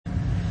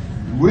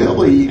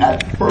really,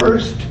 at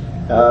first,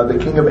 the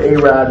king of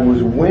Arad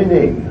was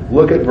winning.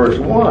 Look at verse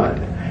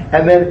 1.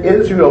 And then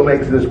Israel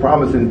makes this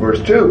promise in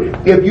verse 2.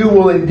 If you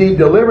will indeed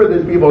deliver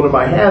this people into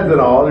my hands,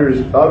 then I'll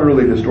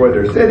utterly destroy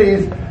their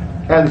cities.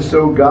 And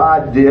so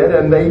God did,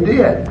 and they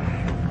did.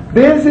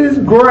 This is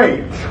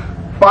great.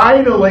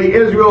 Finally,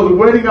 Israel's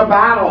winning a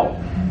battle.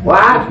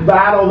 Last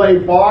battle they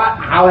fought,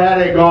 how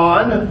had it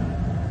gone?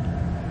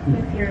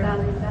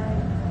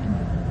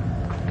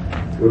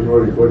 What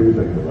are you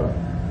thinking about?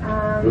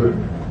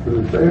 Does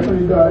it say when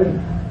he died?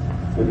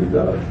 If it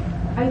does.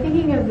 Are you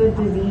thinking of the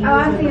disease? Oh,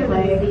 I'm thinking of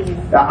the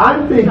disease. Now,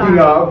 I'm thinking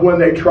of when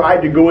they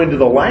tried to go into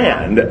the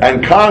land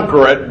and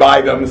conquer it by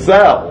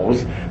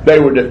themselves. They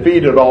were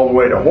defeated all the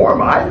way to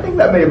Hormah. I think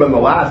that may have been the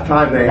last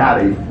time they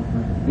had a,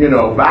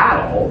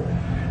 battle.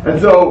 And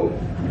so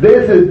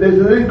this is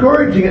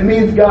encouraging. It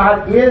means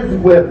God is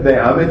with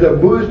them. It's a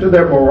boost to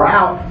their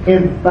morale.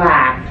 In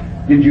fact,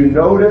 did you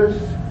notice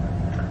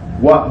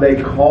what they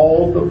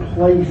called the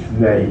place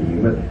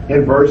name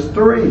in verse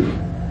 3?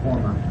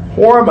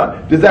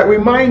 Hormah. Does that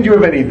remind you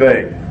of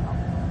anything?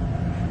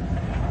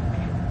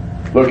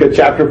 Look at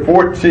chapter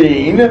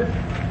 14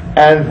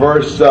 and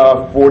verse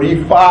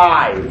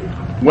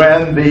 45.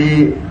 When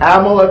the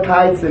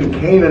Amalekites and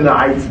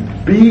Canaanites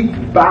beat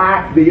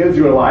back the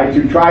Israelites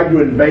who tried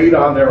to invade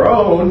on their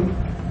own,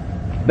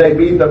 they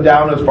beat them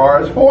down as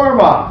far as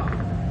Hormah.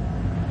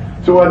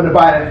 So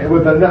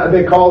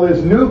they call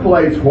this new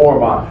place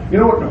Hormah. You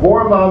know what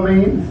Hormah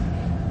means?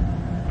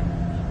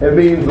 It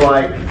means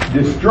like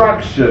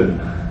destruction.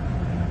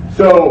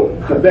 So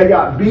they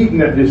got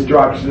beaten at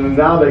destruction, and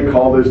now they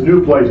call this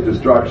new place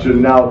destruction.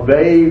 Now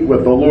they,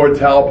 with the Lord's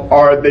help,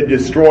 are the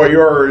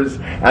destroyers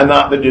and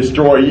not the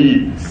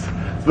destroyees.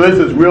 So this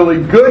is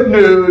really good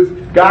news.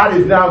 God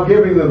is now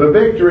giving them the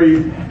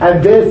victories,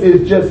 and this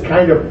is just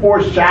kind of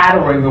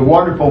foreshadowing the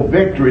wonderful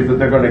victories that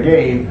they're going to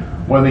gain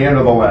when they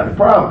enter the land of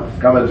promise.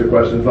 Comments or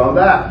questions on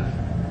that?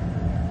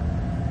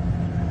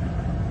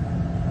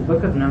 The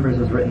book of Numbers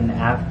was written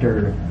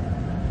after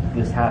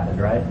this happened,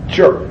 right?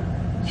 Sure.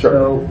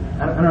 So,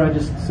 I don't know, it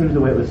just seems the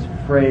way it was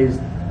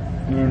phrased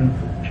in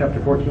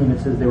chapter 14, it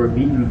says they were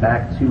beaten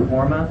back to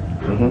Hormah,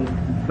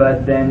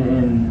 but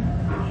then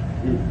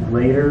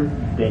later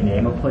they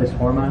name a place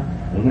Hormah.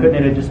 Couldn't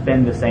it have just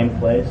been the same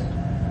place?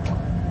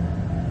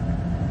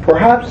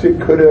 Perhaps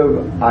it could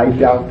have. I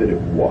doubt that it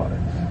was,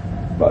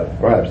 but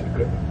perhaps it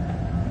could have.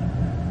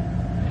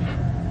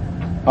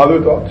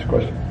 Other thoughts,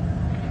 questions?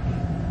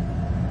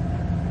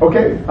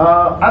 Okay,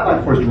 I'd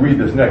like for us to read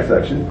this next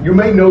section. You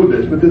may know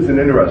this, but this is an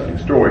interesting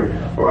story.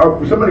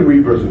 Somebody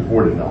read verses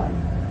 4 to 9.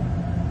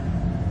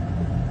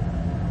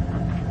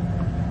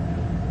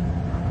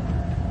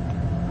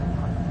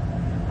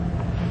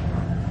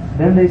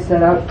 Then they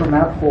set out from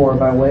Mount Hor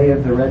by way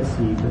of the Red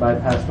Sea to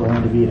bypass the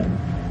land of Edom.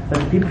 But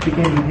the people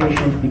became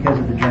impatient because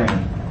of the journey.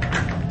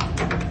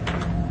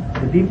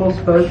 The people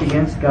spoke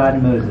against God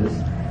and Moses.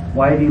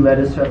 Why have you led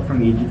us up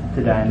from Egypt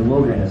to die in the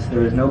wilderness?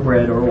 There is no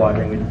bread or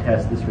water, and we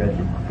detest this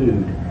wretched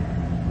food.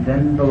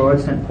 Then the Lord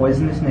sent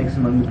poisonous snakes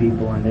among the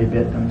people, and they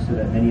bit them so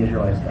that many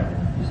Israelites died.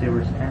 Did you say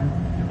verse 10?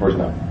 Verse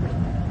 9.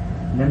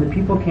 And then the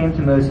people came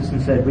to Moses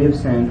and said, we have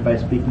sinned by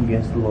speaking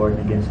against the Lord and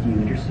against you.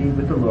 Intercede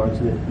with the Lord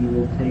so that he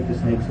will take the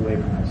snakes away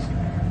from us.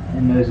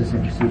 And Moses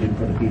interceded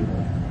for the people.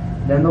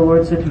 Then the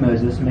Lord said to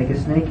Moses, make a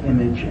snake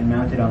image and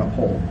mount it on a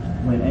pole.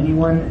 When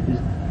anyone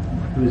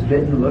who is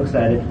bitten looks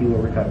at it, he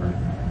will recover.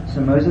 So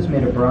Moses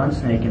made a bronze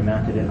snake and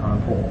mounted it on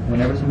a pole.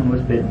 Whenever someone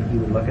was bitten, he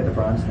would look at the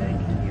bronze snake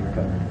and he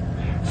recovered.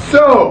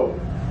 So,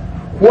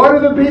 what are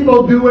the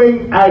people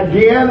doing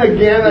again?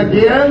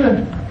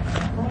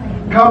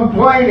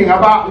 Complaining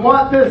about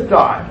what this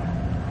time?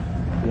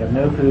 We have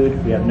no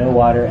food, we have no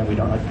water, and we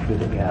don't like the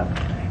food that we have.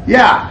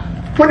 Yeah,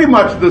 pretty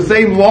much the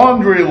same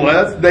laundry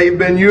list they've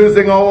been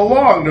using all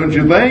along, don't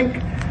you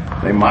think?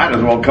 They might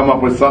as well come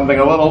up with something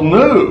a little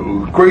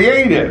new,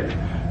 creative.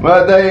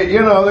 But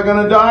they're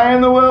going to die in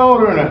the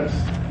wilderness.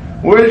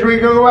 Wish we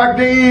could go back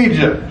to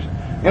Egypt.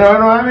 We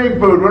don't have any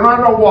food, we don't have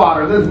no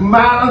water. This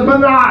mountain is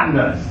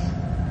monotonous.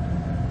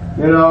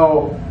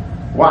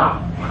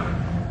 Wow.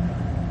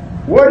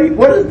 What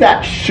does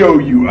that show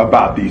you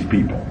about these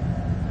people?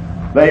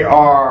 They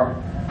are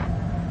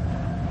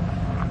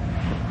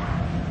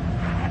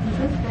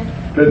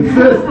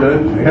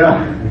consistent.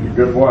 Yeah,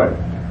 good point.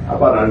 How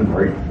about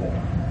ungrateful?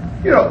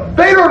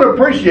 They don't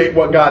appreciate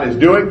what God is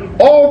doing.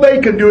 All they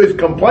can do is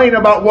complain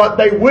about what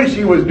they wish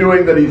He was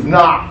doing that He's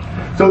not.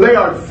 So they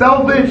are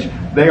selfish,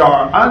 they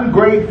are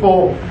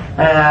ungrateful,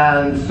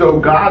 and so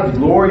God's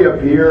glory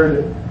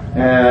appeared,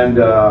 and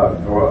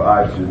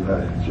I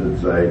should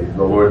say,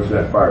 the Lord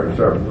sent fiery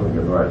serpents. Let me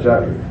get the right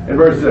chapter. In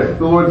verse 6,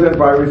 the Lord sent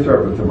fiery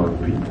serpents among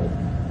the people,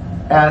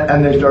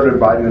 and they started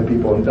biting the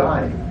people and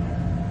dying.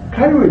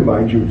 Kind of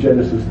reminds you of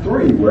Genesis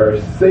 3, where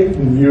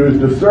Satan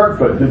used a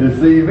serpent to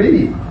deceive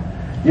Eve.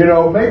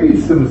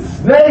 Maybe some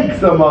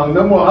snakes among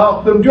them will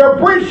help them to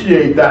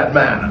appreciate that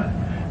manna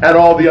and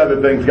all the other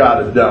things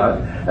God has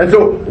done. And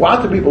so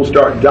lots of people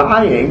start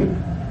dying.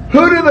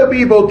 Who do the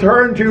people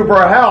turn to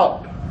for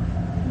help?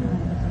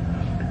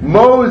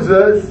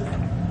 Moses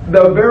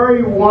the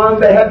very one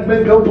they had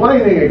been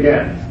complaining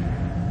against.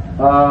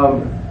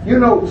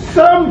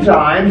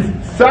 Sometimes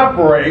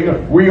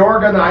suffering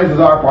reorganizes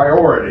our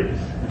priorities.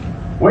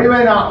 We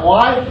may not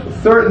like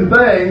certain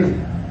things,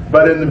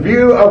 but in the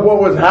view of what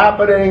was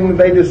happening,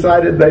 they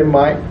decided they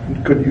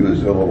could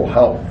use a little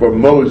help from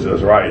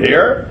Moses right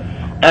here.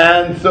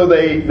 And so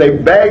they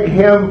beg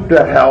him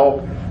to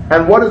help.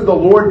 And what does the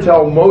Lord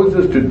tell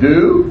Moses to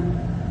do?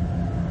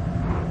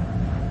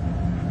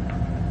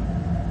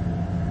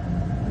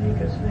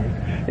 Make a snake.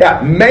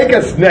 Yeah, make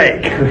a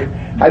snake.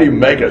 How do you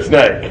make a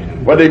snake?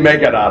 What do they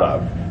make it out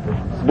of?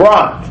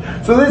 Bronze.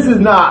 So this is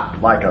not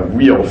like a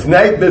real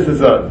snake. This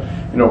is a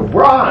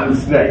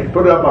bronze snake.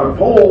 Put it up on a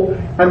pole,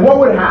 and what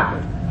would happen?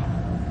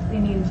 They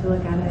needed to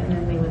look at it and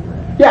then they would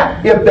live.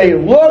 Yeah, if they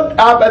looked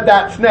up at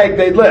that snake,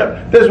 they'd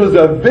live. This was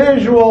a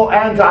visual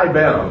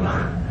anti-venom.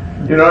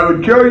 It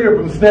would cure you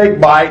from snake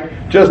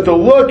bite just to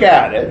look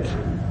at it.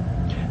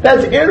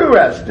 That's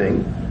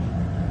interesting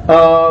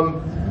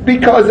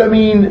because,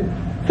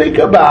 think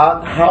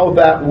about how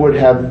that would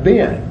have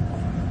been.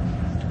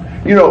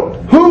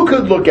 Who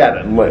could look at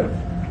it and live?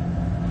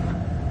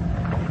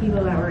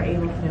 People that were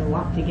able to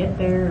walk to get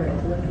there or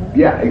to look at it.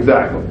 Yeah,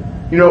 exactly.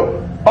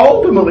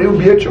 Ultimately it would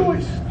be a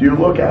choice. Do you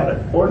look at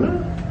it or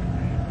not?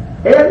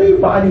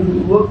 Anybody who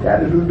looked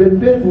at it who'd been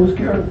bitten was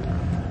cured.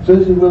 So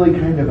this is really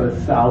kind of a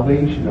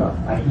salvation,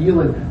 a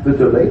healing that's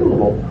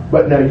available.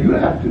 But now you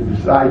have to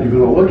decide you're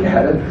going to look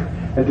at it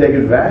and take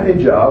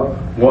advantage of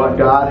what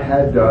God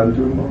had done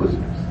through Moses.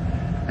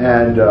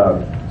 And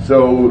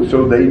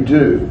so they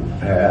do.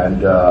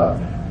 And,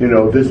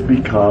 this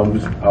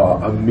becomes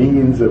a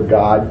means of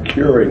God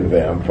curing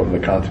them from the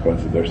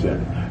consequence of their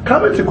sin.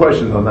 Comments or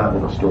questions on that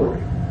little story?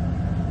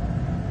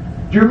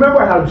 Do you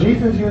remember how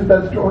Jesus used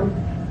that story?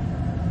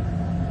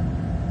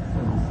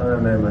 The Son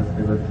of Man must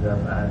be lifted up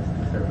as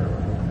the serpent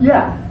was.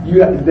 Yeah.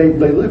 They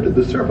lifted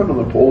the serpent on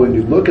the pole, and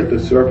you look at the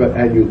serpent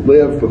and you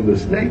live from the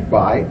snake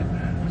bite.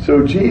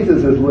 So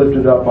Jesus is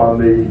lifted up on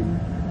the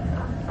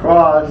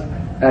cross,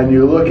 and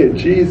you look at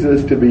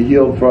Jesus to be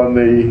healed from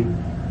the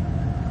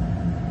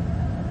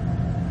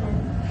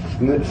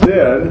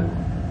sin.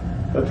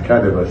 That's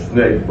kind of a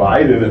snake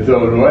bite in its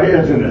own way,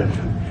 isn't it?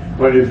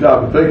 When you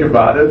stop and think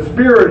about it,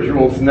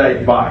 spiritual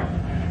snake bite.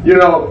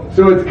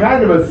 So it's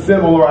kind of a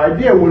similar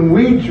idea. When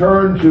we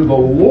turn to the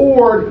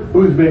Lord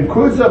who's been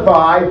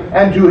crucified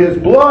and to his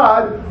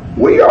blood,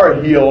 we are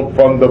healed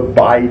from the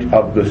bite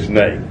of the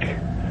snake.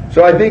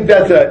 So I think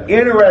that's an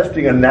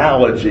interesting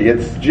analogy.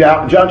 It's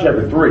John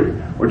chapter 3,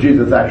 where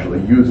Jesus actually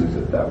uses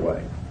it that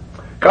way.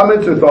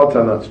 Comments or thoughts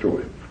on that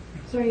story?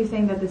 So are you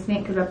saying that the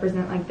snake could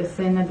represent like the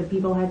sin that the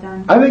people had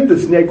done? I think the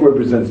snake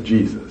represents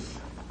Jesus.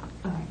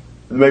 Okay.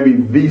 Maybe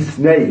these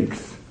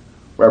snakes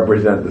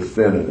represent the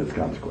sin and its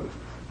consequences.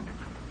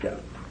 Yeah.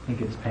 I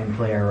think it's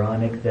painfully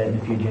ironic that in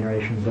a few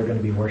generations they're going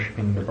to be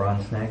worshiping the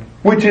bronze snake.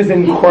 Which is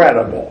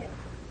incredible.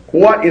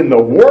 What in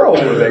the world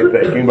were they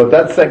thinking? But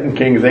that's 2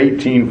 Kings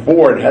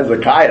 18:4 in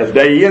Hezekiah's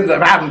day. He ends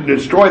up having to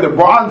destroy the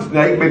bronze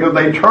snake because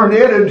they turned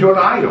it into an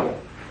idol.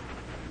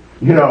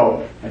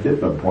 As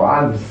if the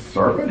bronze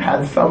serpent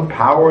had some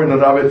power in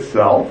and of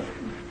itself.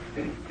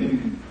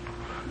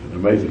 It's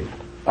amazing.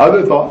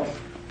 Other thoughts?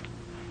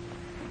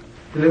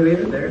 Did they leave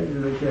it there?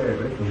 Did they carry it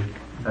with them?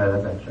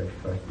 That's a trick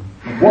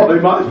question. Well, they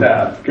must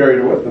have carried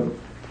it with them.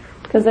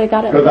 Because they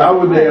got it. Because how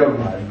would they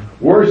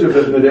have worshipped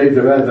it in the days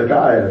of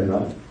Hezekiah? It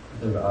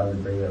was odd to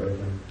bring that with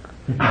them.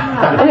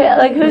 Okay,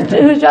 like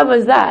whose job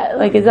was that?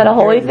 Like, is that a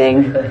holy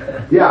thing?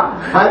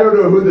 Yeah, I don't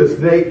know who the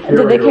snake carrier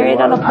Did they carry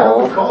it on a was.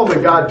 pole? I recall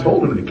that God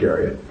told him to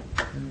carry it.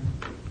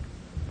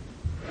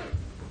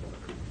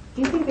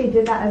 Do you think they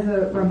did that as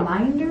a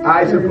reminder?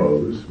 I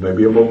suppose.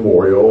 Maybe a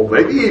memorial.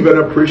 Maybe even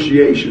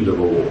appreciation to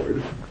the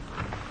Lord.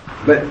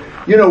 But,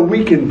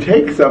 we can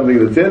take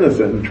something that's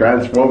innocent and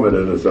transform it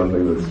into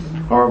something that's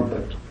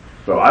harmful.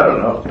 So I don't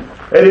know.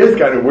 It is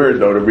kind of weird,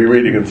 though, to be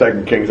reading in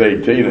 2 Kings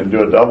 18 and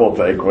do a double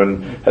take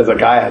when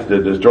Hezekiah has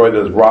to destroy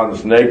this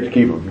bronze snake to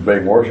keep it from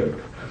being worshipped.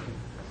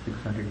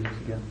 600 years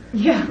ago.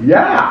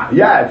 Yeah.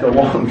 Yeah, it's a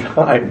long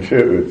time,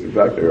 too. It's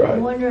exactly I right.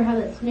 wonder how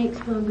that snake's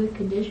still in good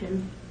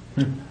condition.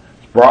 It's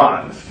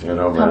bronze, man.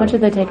 How much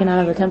had they taken out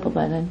of the temple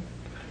by then?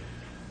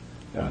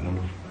 Yeah, I don't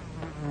know.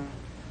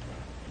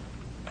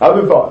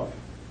 Other thoughts?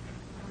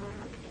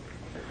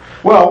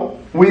 Well,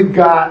 we've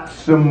got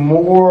some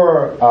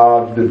more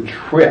of the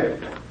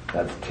trip.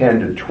 That's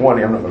 10 to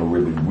 20. I'm not going to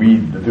really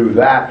read through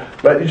that,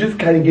 but it just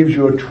kind of gives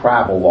you a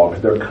travel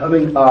log. They're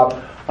coming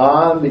up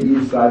on the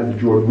east side of the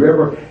Jordan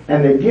River,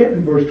 and they get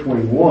in verse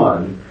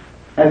 21,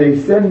 and they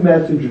send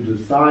messengers to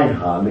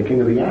Sihon, the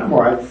king of the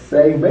Amorites,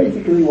 saying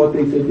basically what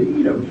they said to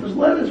Edom: just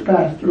let us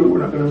pass through. We're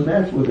not going to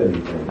mess with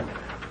anything.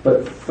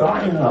 But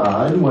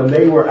Sihon, when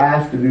they were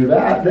asked to do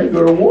that, they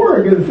go to war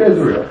against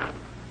Israel.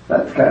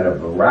 That's kind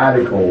of a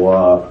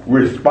radical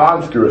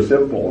response to a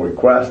simple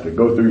request to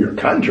go through your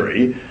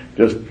country.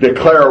 Just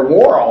declare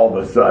war all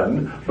of a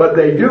sudden. But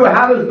they do.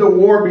 How does the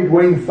war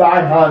between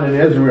Sihon and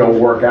Israel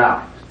work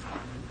out?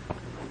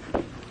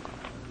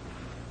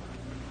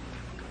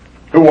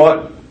 Who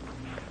won?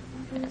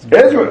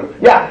 Israel.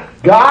 Yeah.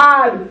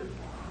 God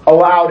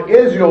allowed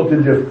Israel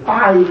to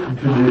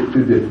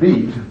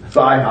defeat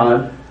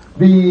Sihon,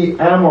 the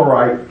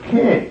Amorite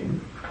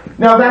king.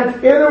 Now that's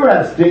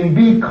interesting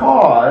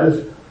because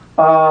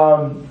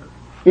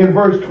in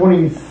verse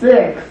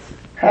 26,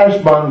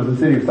 Heshbon was the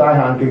city of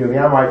Sihon, king of the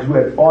Amorites, who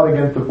had fought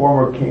against the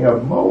former king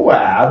of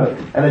Moab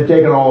and had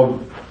taken all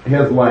of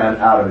his land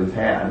out of his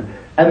hand.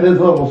 And this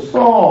little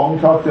song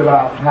talks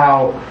about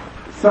how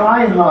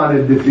Sihon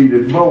had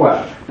defeated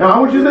Moab. Now I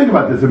want you to think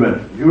about this a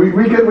minute. We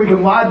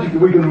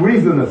can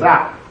reason this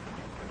out.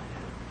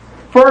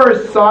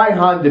 First,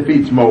 Sihon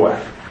defeats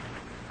Moab.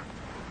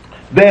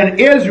 Then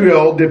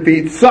Israel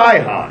defeats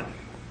Sihon.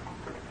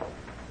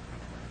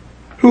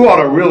 Who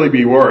ought to really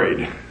be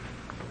worried?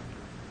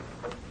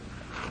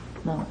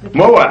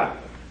 Moab.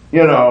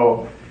 You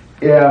know,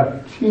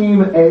 if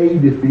Team A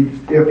defeats,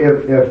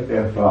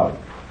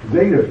 if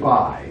Zeta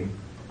Phi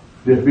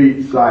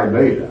defeats Psi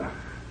Beta,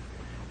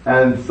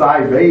 and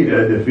Psi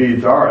Beta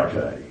defeats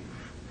Arete,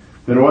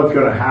 then what's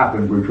going to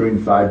happen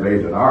between Psi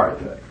Beta and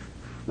Arete?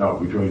 No,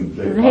 between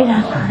Zeta Phi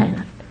and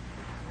Arete.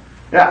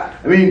 Yeah,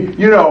 I mean,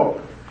 you know,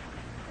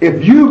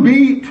 if you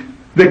beat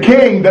the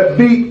king that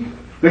beat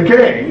the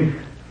king,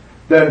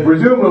 then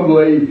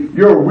presumably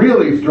you're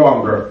really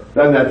stronger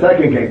than that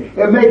second king.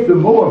 It makes the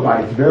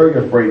Moabites very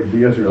afraid of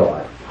the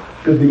Israelites,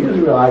 because the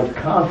Israelites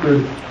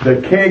conquered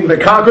the king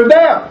that conquered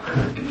them.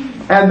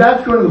 And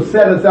that's going to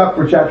set us up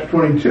for chapter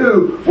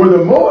 22, where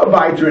the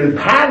Moabites are in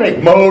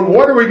panic mode.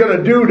 What are we going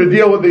to do to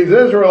deal with these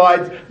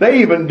Israelites?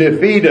 They even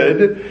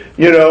defeated,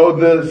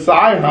 the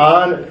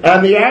Sihon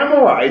and the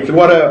Amorites.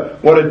 What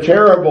a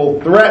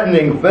terrible,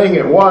 threatening thing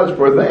it was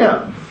for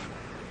them.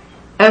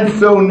 And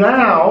so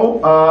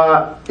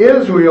now,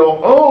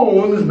 Israel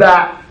owns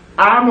that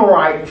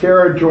Amorite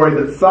territory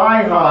that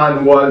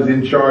Sihon was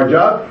in charge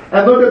of.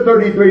 And look at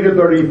 33 to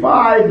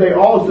 35. They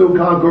also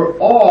conquer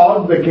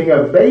Og, the king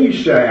of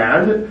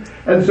Bashan.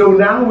 And so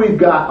now we've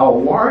got a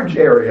large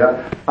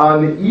area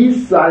on the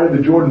east side of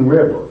the Jordan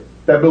River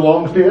that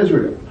belongs to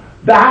Israel.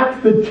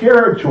 That's the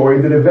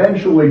territory that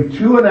eventually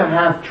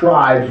 2.5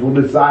 tribes will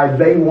decide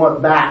they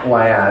want that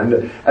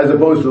land, as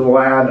opposed to the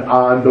land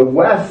on the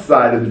west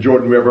side of the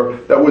Jordan River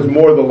that was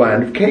more the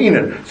land of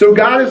Canaan. So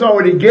God is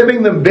already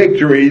giving them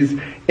victories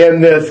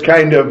in this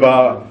kind of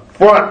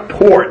front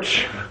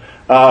porch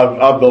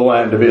of the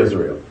land of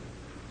Israel.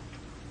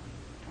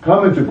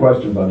 Comments or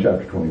questions on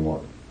chapter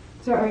 21?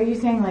 So are you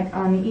saying like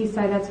on the east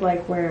side, that's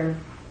like where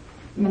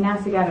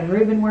Manasseh, Gad, and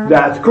Reuben were?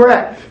 That's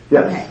correct.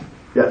 Yes. Okay.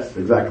 Yes,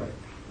 exactly.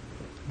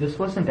 This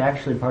wasn't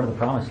actually part of the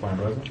promised land,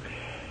 was it?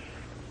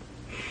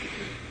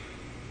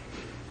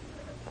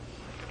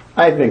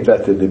 I think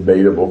that's a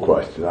debatable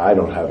question. I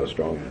don't have a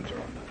strong answer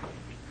on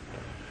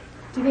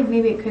that. Do you think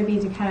maybe it could be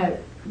to kind of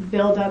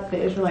build up the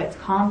Israelites'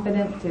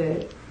 confidence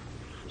to show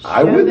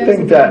I would them think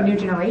to that the new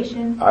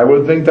generation? I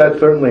would think that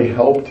certainly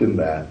helped in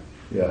that,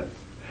 yes.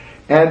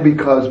 And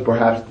because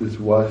perhaps this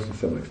was to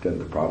some extent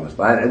the promised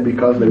land, and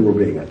because they were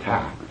being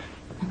attacked,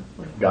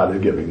 God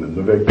is giving them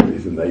the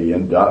victories, and they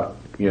end up,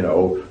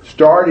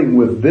 starting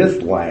with this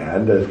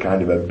land as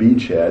kind of a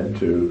beachhead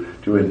to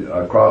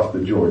across the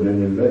Jordan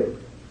and invade.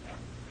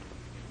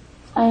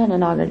 Sihon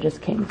and Og are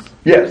just kings.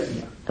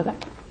 Yes. Okay.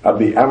 Of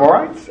the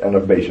Amorites and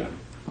of Bashan.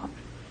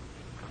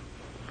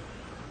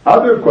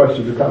 Other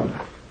questions or comments?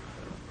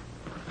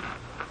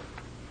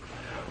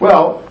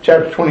 Well,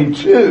 chapter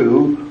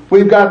 22,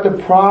 we've got the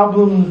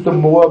problems the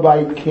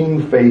Moabite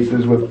king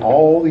faces with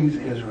all these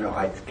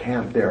Israelites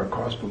camped there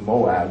across from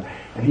Moab,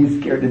 and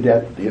he's scared to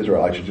death that the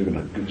Israelites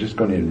are just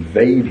going to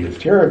invade his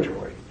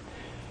territory.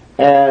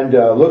 And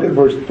look at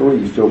verse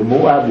 3. So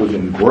Moab was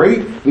in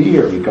great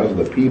fear because of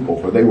the people,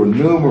 for they were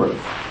numerous.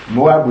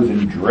 Moab was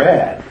in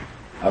dread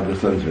of the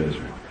sons of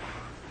Israel.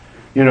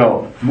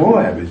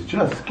 Moab is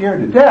just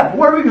scared to death.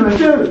 What are we going to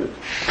do?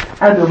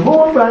 And the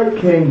Moabite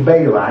king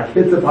Balak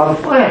hits upon a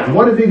plan.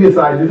 What does he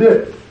decide to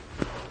do?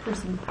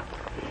 Curse them.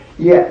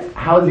 Yes.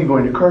 How is he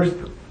going to curse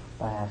them?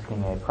 By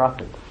asking a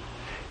prophet.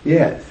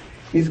 Yes.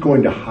 He's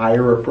going to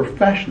hire a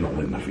professional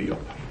in the field.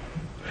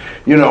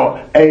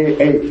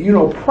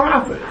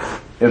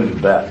 Prophets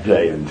in that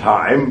day and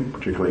time,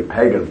 particularly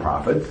pagan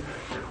prophets,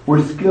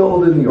 were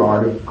skilled in the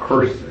art of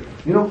cursing.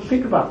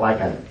 Think about like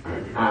an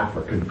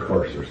African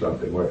curse or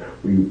something where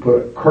you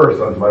put a curse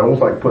on somebody,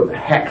 almost like putting a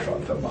hex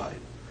on somebody.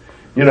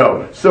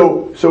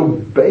 So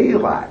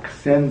Balak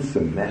sends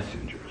some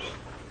messengers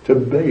to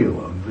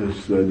Balaam,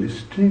 this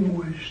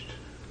distinguished,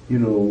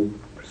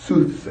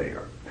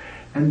 soothsayer,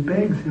 and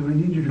begs him, I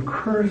need you to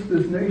curse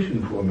this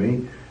nation for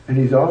me. And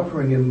he's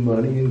offering him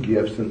money and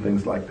gifts and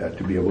things like that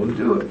to be able to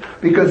do it,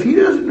 because he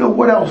doesn't know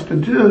what else to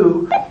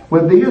do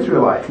with the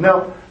Israelites.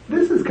 Now,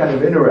 this is kind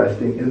of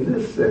interesting in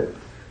this sense.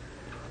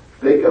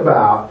 Think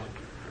about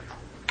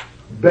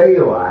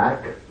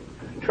Balak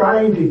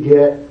trying to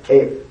get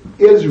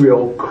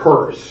Israel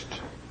cursed.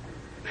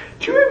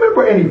 Do you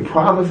remember any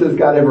promises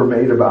God ever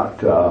made about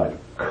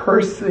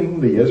cursing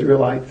the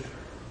Israelites?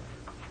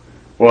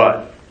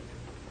 What?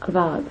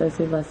 About those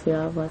who bless you,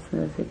 I'll bless,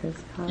 and those who curse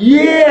you.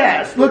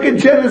 Yes! Look at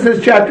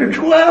Genesis chapter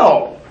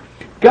 12.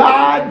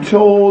 God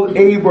told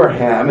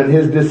Abraham and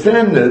his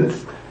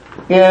descendants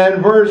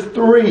in verse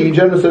 3,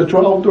 Genesis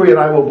 12:3, and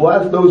I will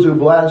bless those who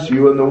bless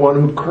you, and the one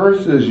who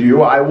curses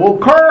you I will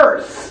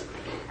curse.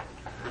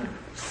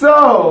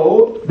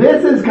 So,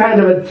 this is kind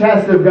of a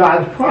test of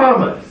God's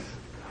promise.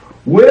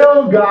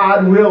 Will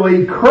God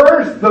really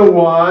curse the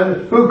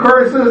one who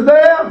curses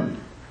them?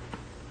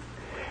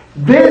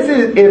 This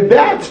is, if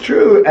that's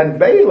true, and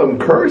Balaam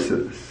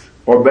curses,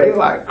 or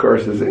Balak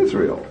curses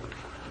Israel,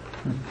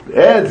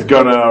 it's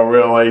gonna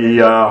really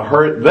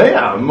hurt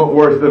them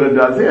worse than it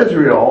does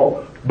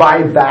Israel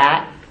by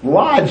that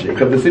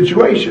logic of the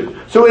situation.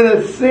 So in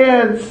a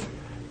sense,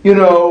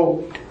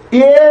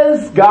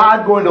 is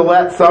God going to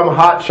let some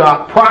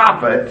hotshot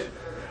prophet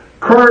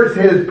curse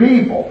his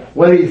people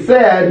when he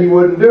said he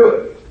wouldn't do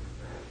it?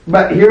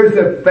 But here's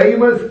a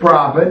famous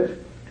prophet,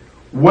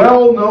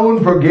 well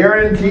known for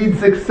guaranteed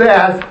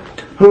success,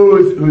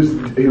 who's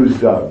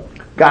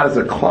got as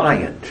a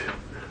client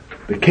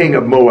the king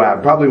of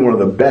Moab, probably one of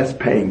the best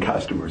paying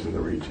customers in the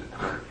region.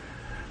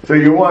 So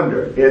you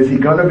wonder, is he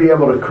going to be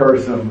able to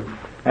curse him,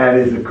 and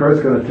is the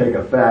curse going to take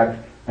effect,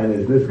 and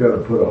is this going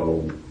to put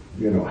a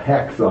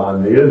hex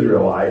on the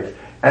Israelites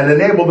and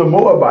enable the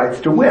Moabites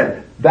to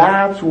win?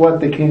 That's what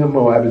the king of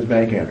Moab is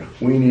banking.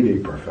 We need a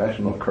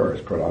professional curse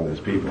put on this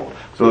people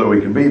so that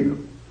we can beat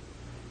them.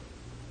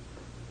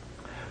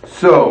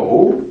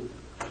 So,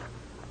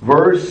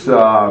 verse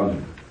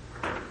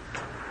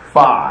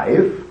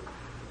 5,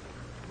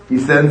 he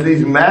sends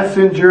these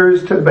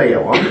messengers to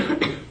Balaam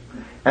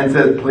and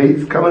says,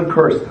 please come and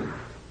curse them.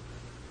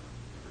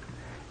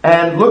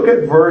 And look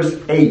at verse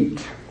 8.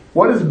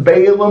 What does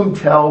Balaam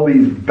tell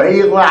these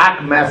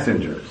Balak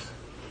messengers?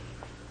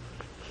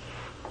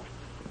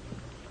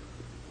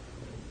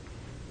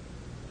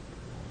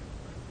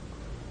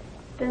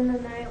 Spend the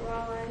night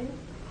while I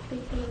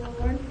speak to the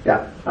Lord.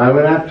 Yeah, I'm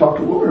going to have to talk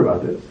to the Lord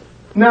about this.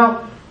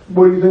 Now,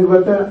 what do you think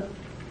about that?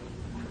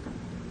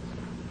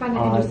 I find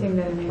it interesting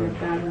that a man of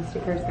God wants to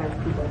curse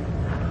God's people.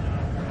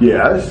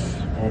 Yes.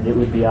 And it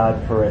would be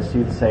odd for a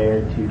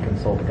soothsayer to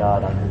consult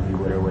God on whom he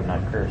would or would not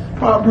curse.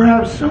 Well,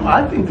 perhaps so.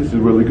 I think this is a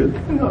really good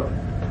thing.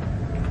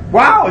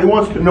 Wow, he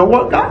wants to know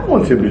what God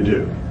wants him to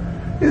do.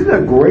 Isn't it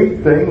a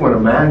great thing when a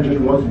man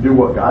just wants to do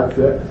what God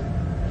says?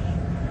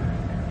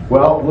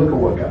 Well, look at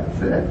what God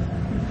says.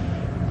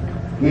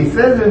 He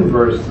says in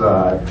verse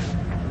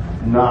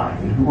 9,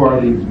 who are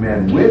these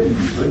men with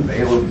you? And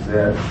Balaam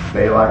said,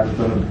 Balak the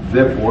son of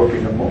Zippor,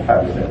 king of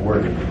Moab, said,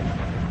 word of me.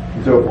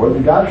 And so forth.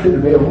 And God said to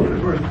Balaam, look at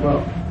verse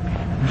 12.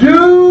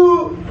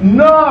 Do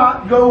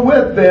not go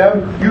with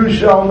them. You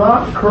shall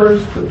not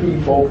curse the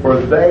people, for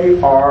they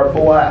are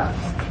blessed.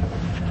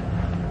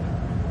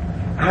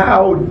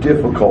 How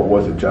difficult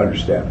was it to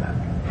understand that?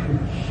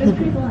 It's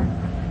pretty blunt.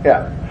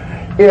 Yeah.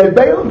 Is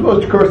Balaam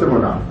supposed to curse them or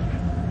not?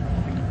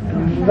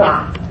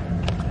 Not.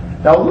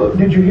 Now look,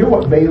 did you hear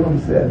what Balaam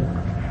said?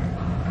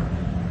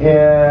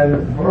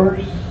 In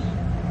verse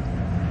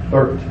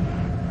 13.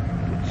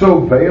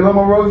 So Balaam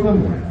arose in the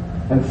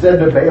morning and said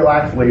to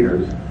Balak's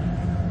leaders,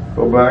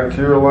 go back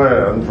to your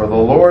land, for the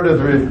Lord has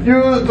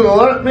refused to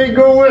let me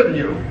go with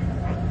you.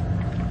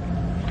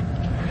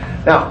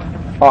 Now,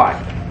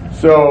 alright,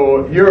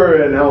 so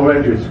you're in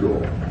elementary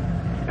school,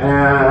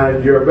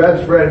 and your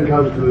best friend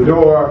comes to the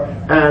door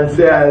and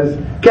says,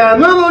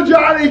 can little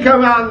Johnny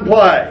come out and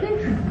play?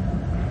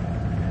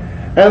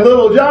 And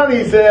little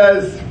Johnny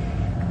says,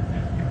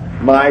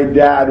 my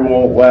dad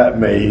won't let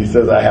me. He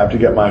says I have to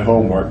get my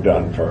homework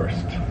done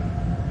first.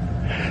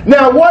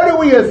 Now, what do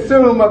we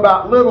assume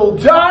about little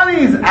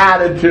Johnny's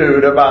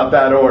attitude about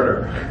that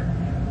order?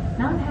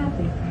 Not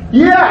happy.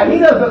 Yeah, he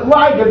doesn't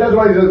like it. That's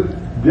why he says,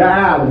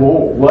 Dad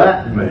won't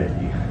let me.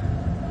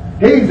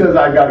 He says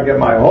I've got to get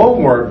my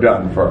homework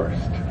done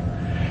first.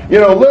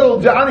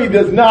 Little Johnny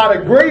does not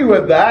agree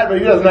with that, but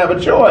he doesn't have a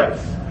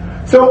choice.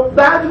 So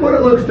that's what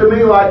it looks to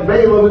me like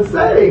Balaam is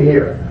saying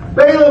here.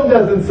 Balaam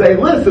doesn't say,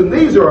 listen,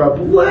 these are a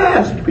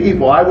blessed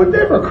people. I would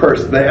never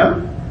curse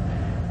them.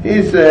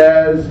 He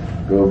says,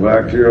 go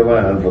back to your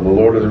land, for the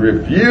Lord has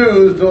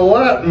refused to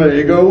let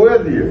me go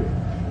with you.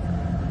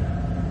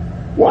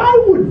 Why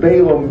would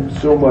Balaam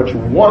so much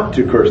want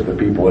to curse the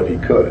people if he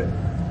could?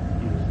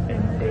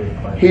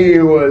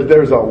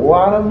 There's a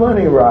lot of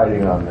money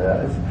riding on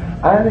this.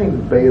 I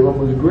think Balaam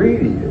was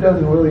greedy. It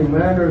doesn't really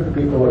matter if the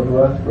people are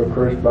blessed or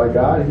cursed by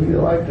God. He'd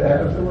like to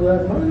have some of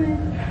that money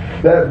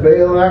that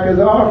Balak is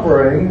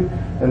offering.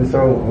 And so,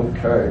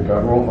 okay,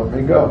 God won't let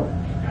me go.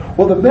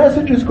 Well, the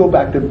messages go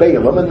back to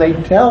Balaam and they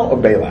tell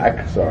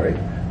Balak, sorry,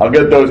 I'll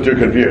get those two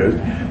confused.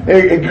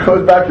 It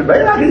goes back to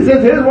Balak. He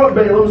says, here's what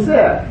Balaam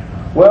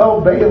said. Well,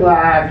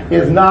 Balak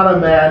is not a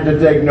man to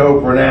take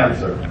no for an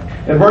answer.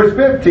 In verse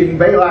 15,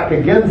 Balak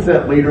again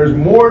sent leaders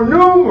more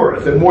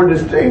numerous and more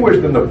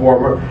distinguished than the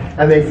former,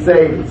 and they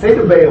say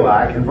to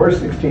Balak in verse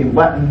 16,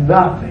 let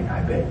nothing,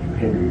 I beg you,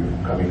 hinder you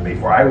from coming to me,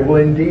 for I will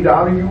indeed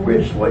honor you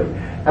richly,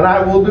 and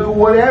I will do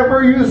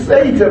whatever you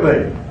say to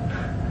me.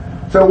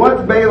 So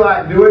what's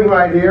Balak doing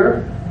right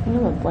here?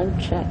 Handing a blank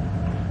check.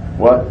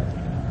 What?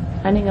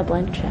 Handing a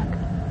blank check.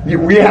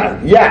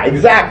 Yeah,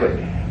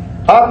 exactly.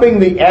 upping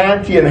the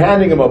ante and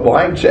handing him a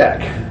blank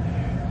check.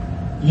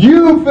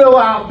 You fill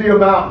out the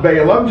amount,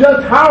 Balaam.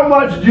 Just how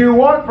much do you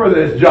want for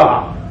this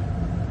job?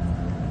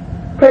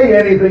 Pay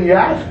anything you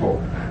ask for.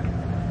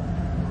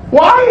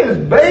 Why is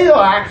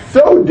Balak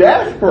so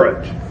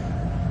desperate?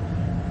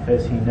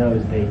 Because he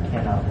knows they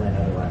cannot win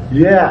otherwise.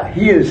 Yeah,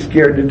 he is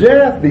scared to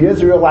death. The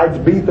Israelites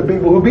beat the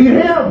people who beat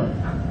him.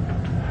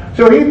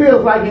 So he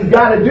feels like he's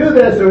got to do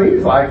this, so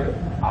he's like,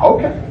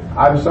 okay,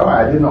 I'm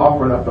sorry, I didn't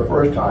offer enough the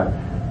first time.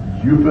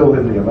 You fill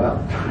in the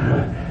amount.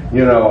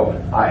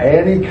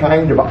 Any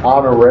kind of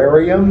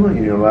honorarium,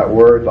 that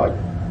word like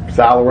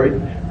salary,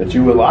 that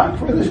you would like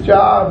for this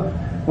job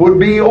would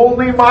be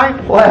only my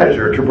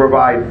pleasure to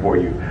provide for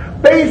you.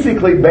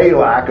 Basically,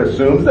 Balak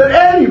assumes that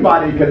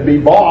anybody can be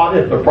bought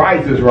if the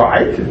price is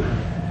right.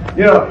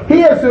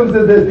 He assumes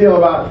that this deal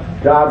about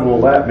God will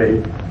let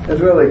me is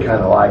really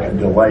kind of like a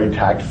delay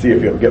tax, see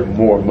if you'll get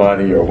more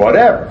money or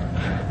whatever.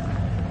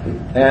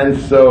 And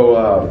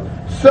so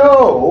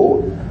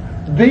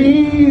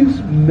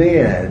these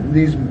men,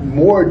 these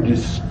more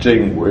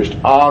distinguished,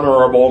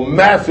 honorable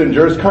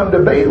messengers come to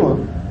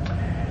Balaam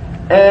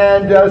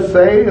and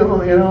say, he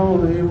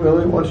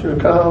really wants you to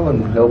come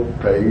and he'll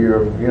pay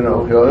your,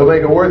 he'll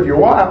make it worth your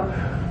while.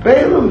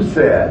 Balaam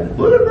said,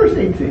 look at verse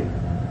 18.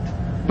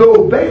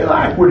 Though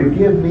Balak were to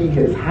give me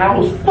his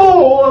house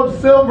full of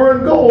silver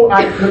and gold,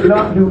 I could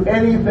not do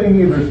anything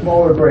either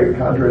small or great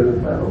contrary to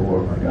this man, O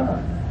Lord my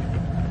God.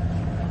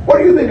 What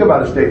do you think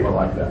about a statement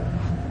like that?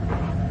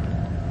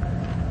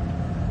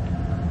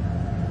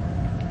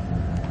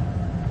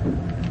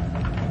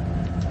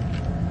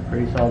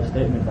 Pretty solid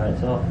statement by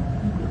itself.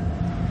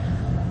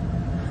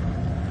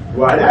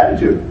 Right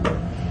attitude.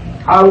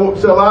 I won't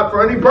sell out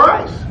for any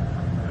price.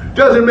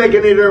 Doesn't make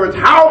any difference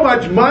how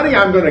much money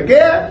I'm going to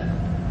get.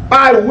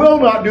 I will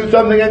not do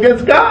something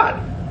against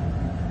God.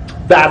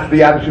 That's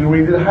the attitude we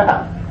need to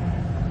have.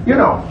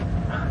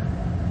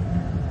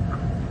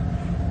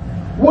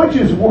 Which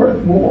is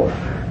worth more?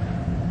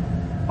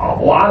 A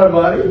lot of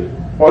money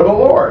or the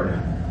Lord?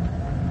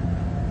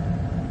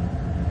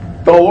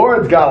 The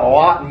Lord's got a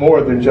lot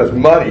more than just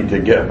money to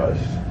give us.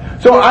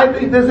 So I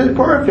think this is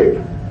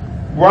perfect.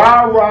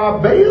 Rah,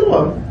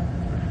 Balaam.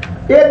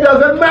 It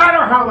doesn't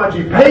matter how much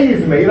he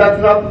pays me. That's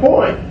not the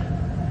point.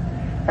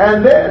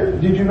 And then,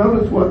 did you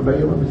notice what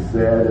Balaam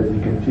said as he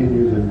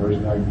continues in verse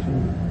 19?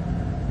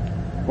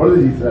 What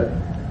does he say?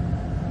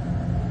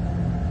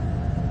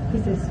 He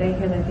says, stay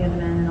here like the other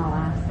men and I'll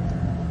ask.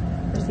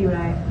 Or see what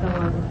the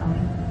Lord will tell me.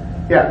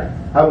 Yeah,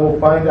 I will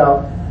find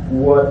out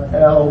what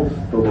else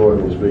the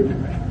Lord will speak to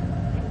me.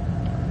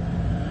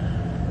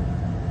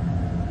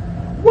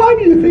 Why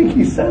do you think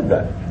he said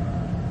that?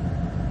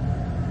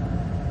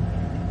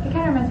 It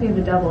kind of reminds me of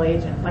the double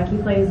agent. Like he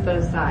plays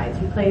both sides.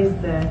 He plays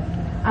the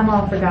I'm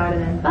all for God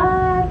and then,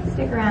 but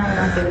stick around and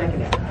I'll see what I can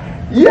do.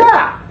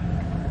 Yeah!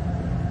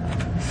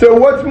 So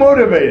what's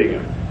motivating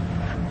him?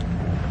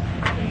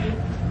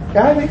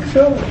 I think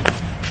so.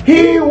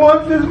 He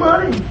wants his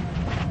money.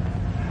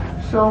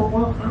 So,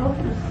 I'll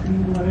just see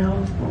what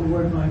else the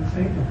Lord might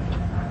say to him.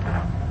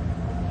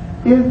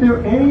 Is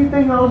there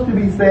anything else to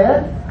be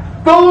said?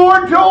 The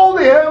Lord told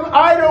him,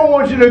 I don't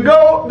want you to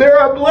go. They're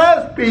a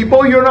blessed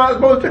people. You're not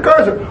supposed to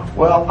curse them.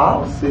 Well,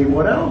 I'll see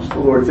what else the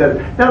Lord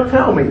says. Now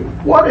tell me,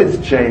 what has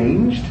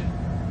changed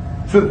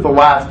since the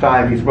last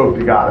time he spoke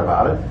to God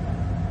about it?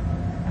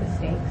 The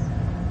stakes.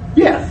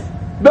 Yes,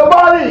 the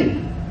money.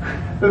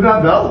 There's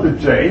nothing else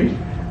that's changed.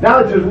 Now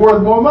it's just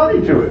worth more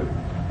money to it.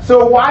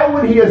 So why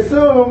would he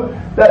assume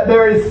that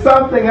there is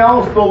something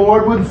else the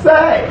Lord would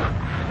say?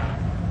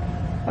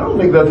 I don't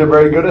think that's a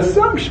very good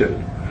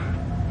assumption.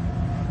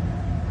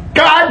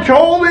 God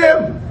told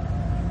him.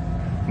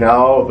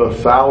 No, the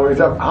salary's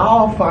up.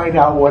 I'll find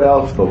out what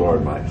else the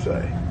Lord might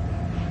say.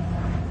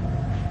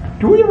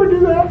 Do we ever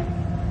do that?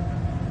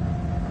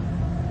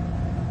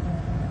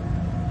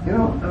 I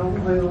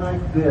don't really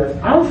like this.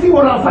 I'll see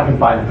what else I can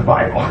find in the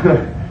Bible.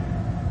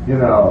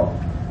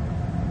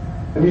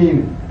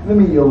 Let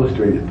me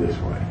illustrate it this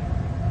way.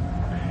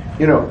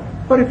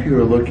 What if you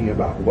were looking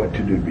about what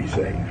to do to be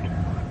saved?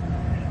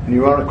 And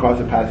you run across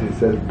a passage that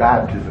says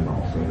baptism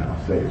also now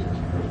saves us.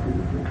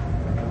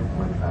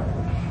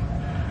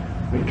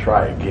 Let me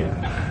try again.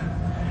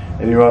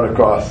 And you run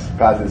across a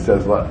passage that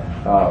says,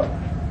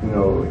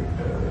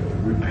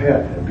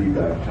 repent and be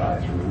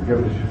baptized for the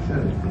forgiveness of your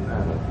sins.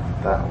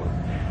 That one.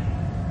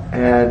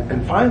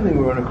 And finally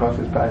we run across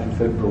this passage that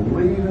says,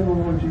 believe in the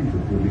Lord Jesus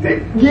and you'll be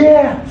saved.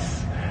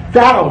 Yes!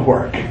 That'll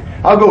work.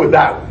 I'll go with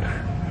that one.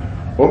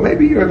 Well,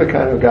 maybe you're the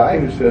kind of guy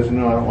who says,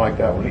 no, I don't like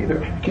that one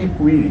either. Keep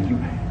reading.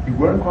 You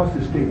run across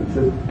this statement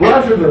that says,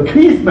 blessed are the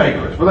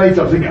peacemakers, for they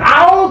shall see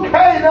God.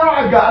 Okay, now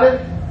I've got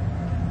it.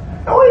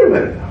 Now wait a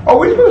minute. Are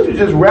we supposed to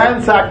just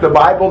ransack the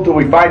Bible until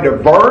we find a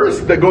verse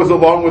that goes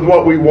along with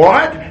what we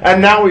want,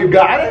 and now we've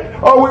got it?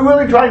 Or are we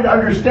really trying to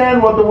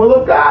understand what the will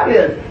of God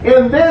is?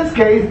 In this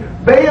case,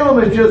 Balaam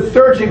is just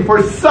searching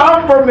for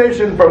some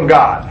permission from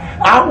God.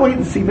 I'll wait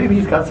and see. Maybe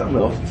he's got something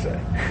else to say.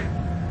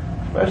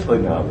 Especially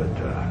now that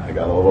I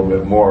got a little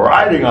bit more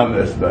writing on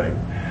this thing.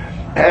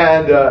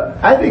 And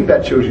I think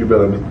that shows you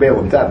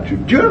Balaam's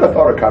attitude. Do you have a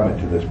thought or comment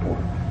to this point?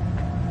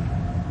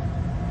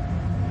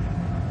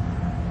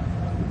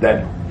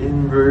 Then,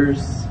 In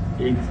verse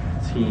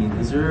 18,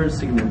 is there a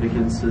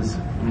significance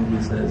when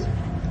he says,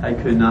 I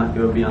could not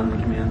go beyond the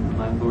command of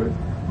my Lord,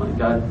 my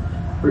God,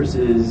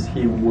 versus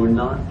he would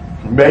not?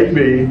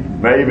 maybe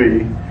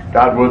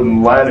God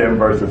wouldn't let him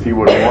versus he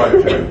wouldn't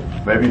want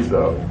to. Maybe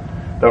so.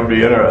 That would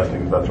be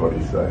interesting if that's what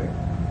he's saying.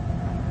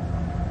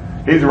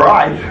 He's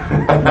right,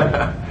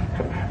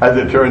 as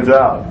it turns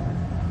out,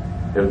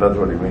 if that's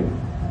what he means.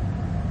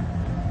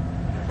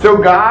 So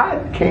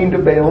God came to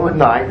Balaam at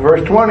night,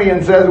 verse 20,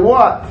 and says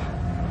what?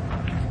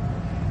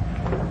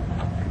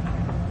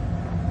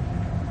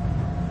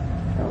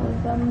 Go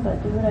with them,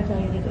 but do what I tell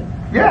you to do.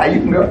 Yeah,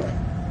 you can go.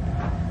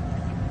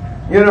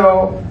 You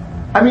know,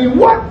 I mean,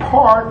 what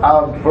part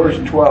of verse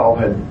 12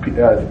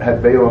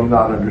 had Balaam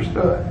not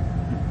understood?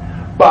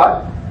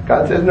 But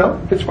God says,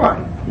 no, it's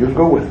fine. You can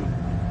go with him.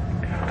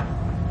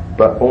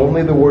 But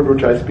only the word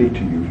which I speak to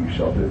you, you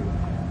shall do.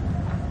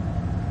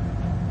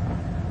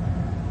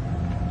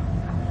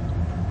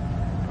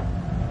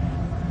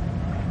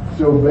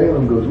 So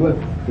Balaam goes with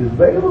him. Is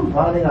Balaam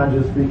planning on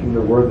just speaking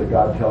the word that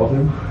God tells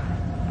him?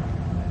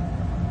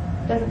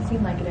 Doesn't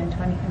seem like it in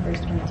verse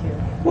 22.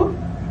 Well,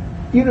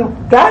 you know,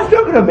 that's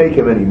not going to make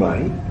him any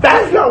money.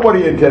 That's not what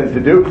he intends to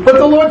do. But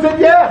the Lord said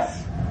yes.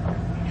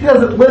 He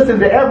doesn't listen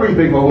to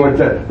everything the Lord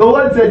said. The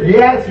Lord said,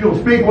 yes, you'll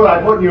speak what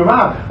I put in your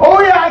mouth.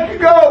 Oh yeah, I can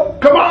go.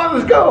 Come on,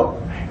 let's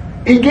go.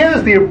 He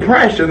gives the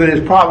impression that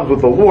his problems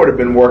with the Lord have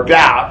been worked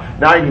out.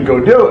 Now he can go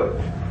do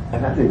it.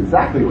 And that's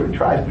exactly what he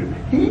tries to do.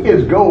 He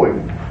is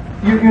going.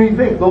 You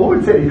think, the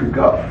Lord said he could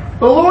go.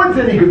 The Lord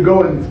said he could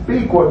go and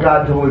speak what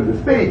God told him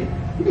to speak.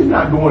 He's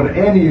not going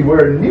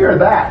anywhere near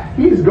that.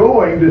 He's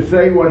going to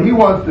say what he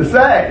wants to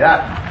say.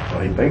 Well,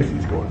 he thinks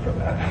he's going for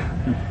that.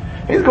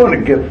 He's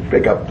going to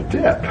pick up the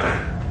tip.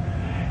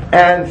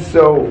 And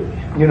so,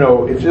 you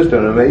know, it's just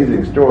an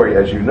amazing story.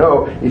 As you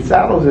know, he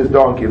saddles his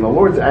donkey and the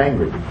Lord's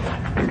angry.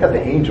 He's got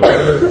the angel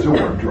with the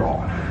sword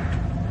drawn.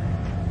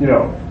 You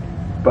know,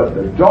 but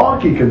the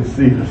donkey can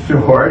see the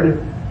sword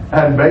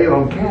and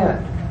Balaam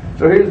can't.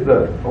 So here's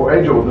the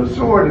angel with the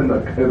sword in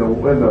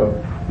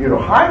the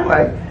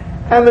highway,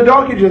 and the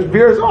donkey just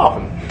veers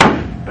off.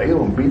 And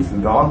Balaam beats the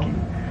donkey,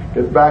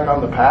 gets back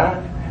on the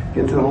path,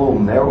 gets in a little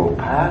narrow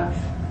path,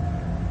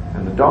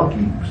 and the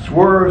donkey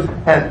swerves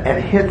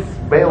and hits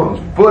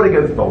Balaam's foot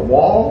against the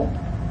wall,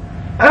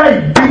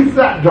 and he beats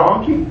that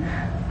donkey.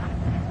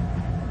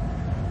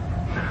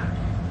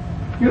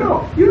 You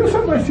know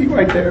something I see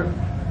right there?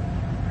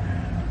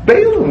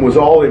 Balaam was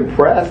all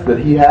impressed that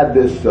he had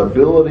this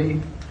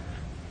ability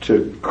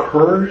to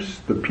curse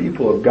the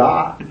people of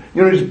God.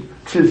 You know, just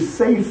to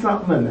say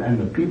something and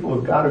the people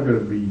of God are going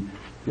to be,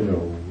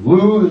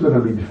 lose, they're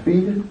going to be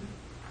defeated.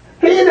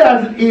 He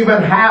doesn't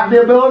even have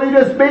the ability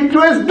to speak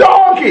to his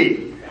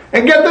donkey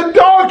and get the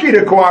donkey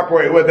to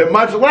cooperate with him,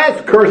 much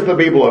less curse the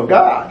people of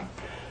God.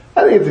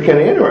 I think it's kind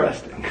of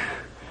interesting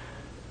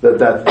that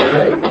that's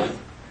the case.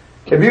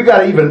 If you've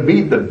got to even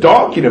beat the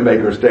donkey to make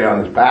her stay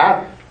on his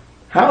path,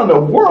 how in the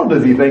world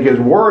does he think his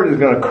word is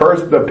going to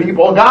curse the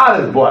people God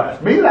has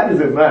blessed? Be that as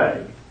it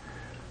may.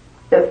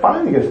 It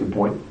finally gets to the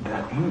point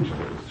that angel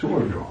with the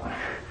sword drawn.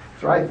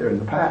 It's right there in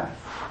the path.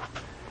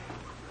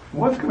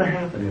 What's going to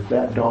happen if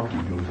that donkey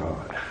goes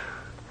on?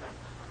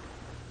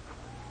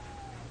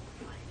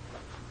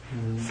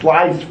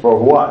 Sliced for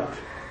what?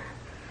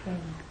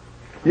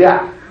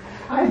 Yeah,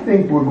 I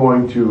think we're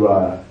going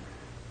to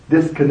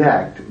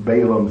disconnect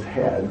Balaam's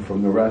head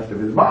from the rest of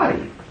his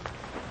body.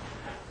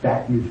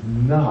 That is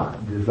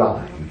not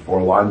designed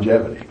for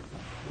longevity.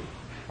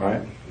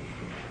 Right?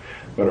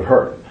 Would have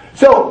hurt.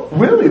 So,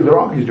 really, the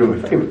donkey's doing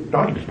a favor. The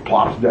donkey just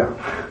plops down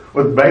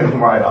with Balaam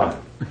right on it.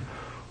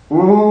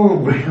 Ooh,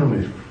 Balaam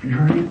is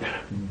furious.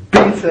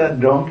 Beats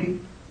that donkey.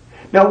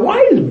 Now, why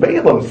is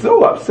Balaam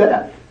so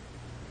upset?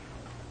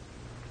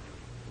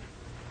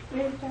 We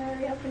have to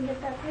hurry up and get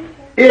that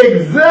paycheck.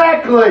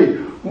 Exactly!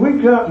 We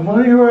got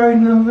money right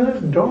now.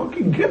 This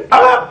donkey, get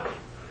up!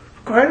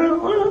 Quite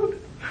out loud.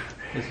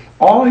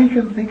 All he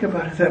can think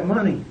about is that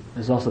money.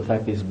 There's also the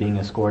fact that he's being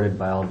escorted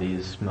by all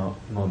these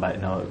Moabite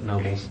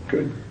nobles.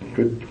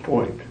 Good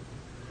point.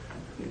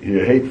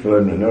 You hate for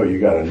them to know you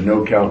got a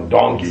no-count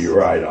donkey you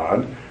ride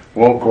on.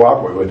 Won't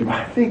cooperate with you.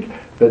 I think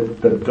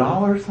that the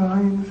dollar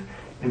signs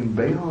in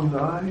Balaam's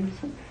eyes,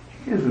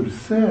 he is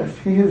obsessed.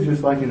 He is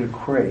just like in a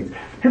craze.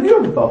 Have you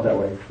ever felt that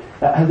way?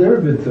 Has there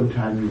ever been some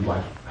time you've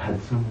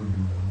had someone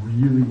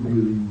you really,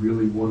 really,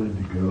 really wanted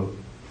to go?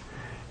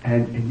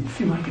 And it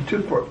seemed like it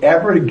took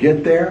forever to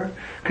get there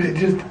because it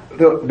just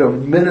the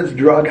minutes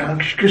drug out.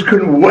 You just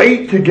couldn't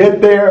wait to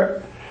get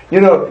there. You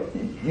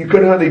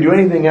couldn't hardly do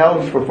anything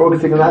else for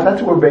focusing on that.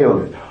 That's where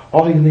Balaam is.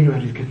 All you can think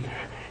about is getting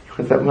there. He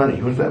wants that money.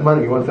 He wants that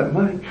money. He wants that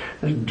money.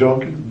 This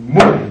donkey,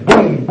 boom,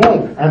 boom,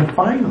 boom, and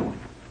finally,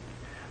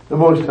 the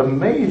most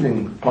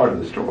amazing part of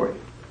the story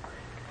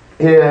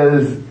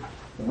is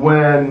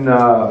when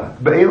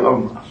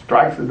Balaam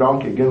strikes the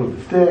donkey again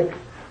with a stick.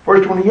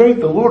 Verse 28,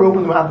 the Lord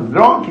opened the mouth of the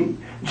donkey.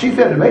 She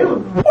said to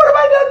Balaam, what have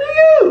I done to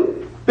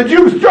that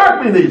you've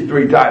struck me these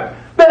 3 times.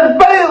 Then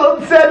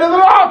Balaam said to the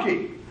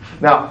donkey.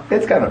 Now,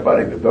 it's kind of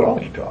funny that the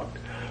donkey talked.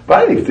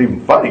 But I think it's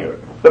even funnier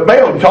that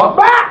Balaam talked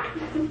back.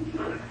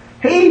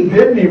 He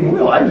didn't even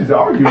realize he's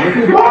arguing with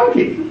his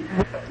donkey.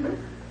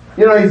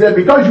 You know, he said,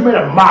 because you made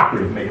a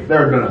mockery of me, if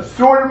there had been a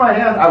sword in my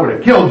hand, I would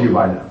have killed you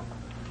by now.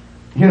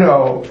 You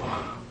know,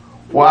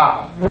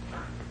 wow.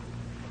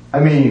 I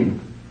mean,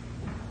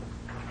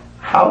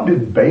 how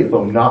did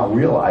Balaam not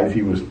realize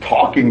he was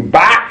talking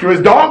back to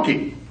his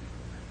donkey?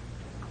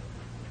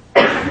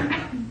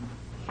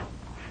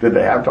 Did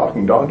they have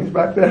talking donkeys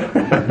back then?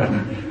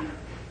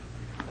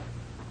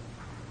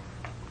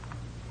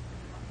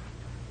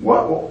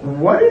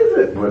 What is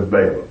it with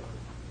Balaam?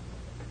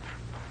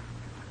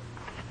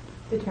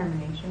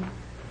 Determination.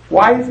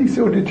 Why is he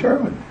so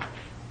determined?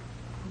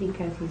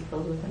 Because he's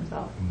filled with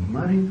himself.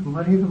 Money, the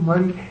money, the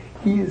money.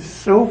 He is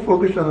so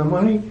focused on the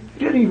money.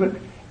 He didn't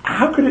even.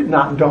 How could it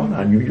not dawn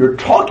on you? You're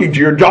talking to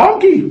your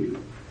donkey.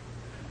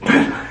 You're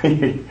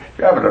having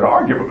an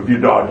argument with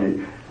your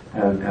donkey,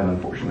 and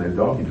unfortunately, the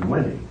donkey's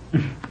winning.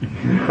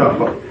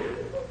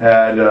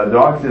 And the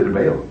donkey said to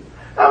Balaam,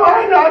 "Am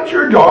I not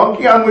your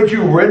donkey on which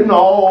you've ridden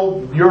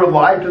all your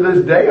life to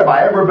this day? Have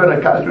I ever been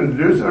accustomed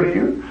to do so to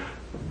you?"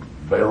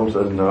 Balaam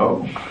says,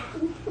 "No."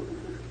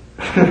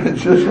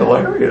 It's just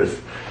hilarious.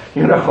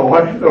 You know,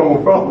 what in the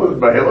world was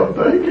Balaam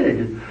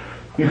thinking?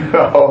 You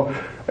know,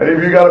 any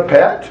of you got a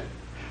pet?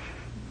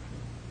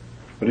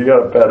 What do you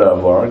got a pet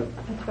of, Lauren?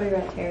 A toy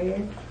rat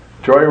terrier.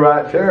 Toy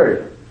rat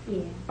terrier.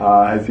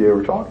 Yeah. Has he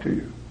ever talked to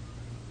you?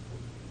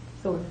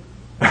 Sort of.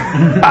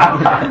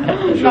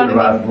 I should have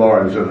asked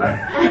Lauren, shouldn't I?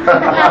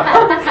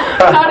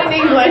 Not in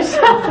English.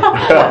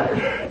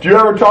 Do you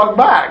ever talk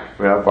back?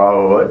 Yeah,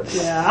 probably.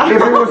 Yeah.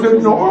 If it was a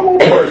normal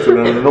person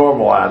and a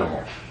normal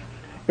animal,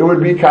 it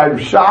would be kind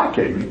of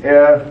shocking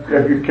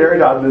if you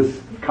carried on this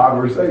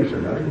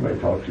conversation. Now, you may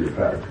talk to your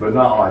pets, but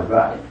not like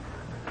that.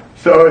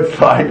 So it's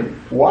like,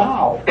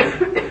 wow.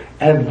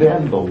 And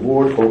then the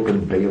Lord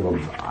opened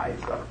Balaam's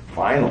eyes up,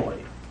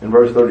 finally, in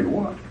verse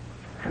 31.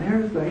 And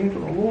here's the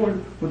angel of the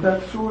Lord with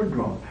that sword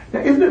drawn. Now,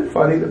 isn't it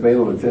funny that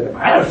Balaam had said, if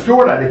I had a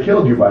sword, I'd have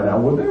killed you by now.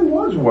 Well, there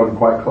was one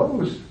quite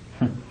close.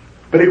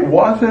 But it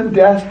wasn't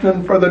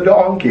destined for the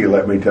donkey,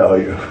 let me tell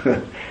you.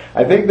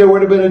 I think there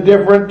would have been a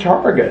different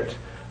target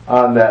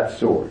on that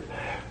sword.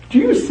 Do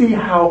you see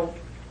how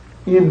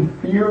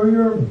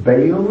inferior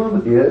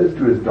Balaam is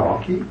to his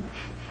donkey?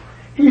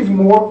 He's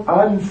more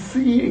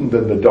unseeing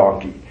than the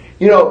donkey.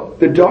 You know,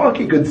 the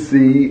donkey could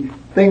see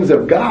things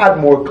of God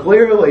more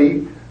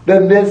clearly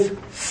than this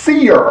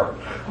seer,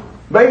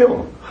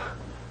 Balaam.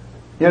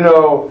 You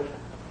know,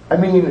 I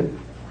mean,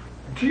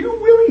 do you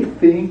really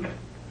think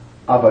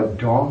of a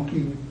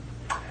donkey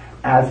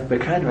as the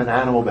kind of an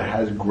animal that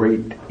has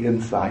great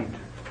insight?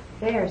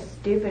 They are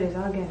stupid as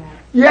all get out.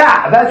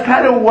 Yeah, that's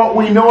kind of what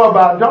we know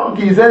about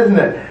donkeys, isn't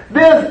it?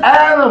 This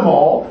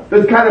animal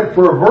that's kind of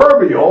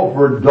proverbial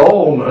for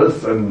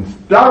dullness and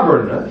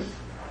stubbornness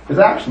is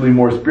actually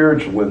more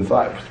spiritually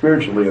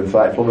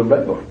insightful than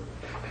Balaam.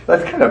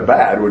 That's kind of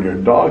bad when your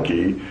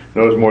donkey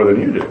knows more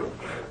than you do.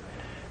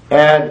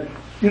 And,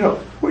 you know,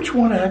 which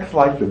one acts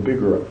like the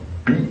bigger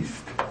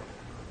beast?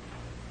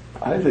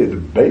 I say it's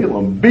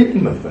Balaam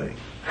beating the thing.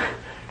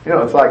 You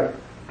know, it's like,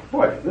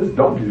 boy, this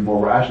donkey's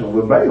more rational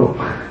than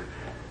Balaam.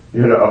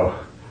 You know,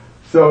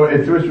 so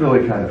it's just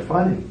really kind of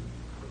funny.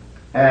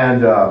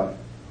 And,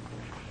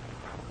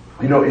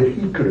 you know, if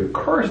he could have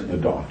cursed the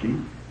donkey,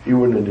 he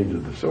wouldn't have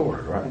needed the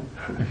sword, right?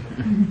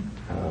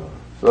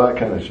 So that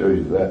kind of shows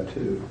you that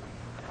too.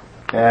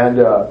 And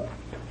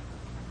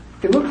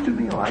it looks to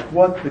me like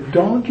what the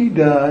donkey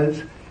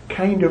does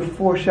kind of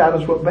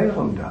foreshadows what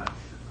Balaam does.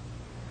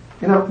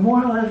 You know,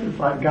 more or less it's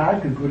like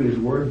God can put his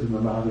words in the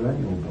mouth of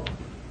any old donkey,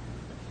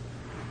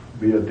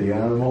 be it the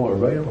animal or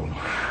Balaam.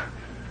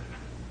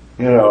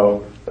 You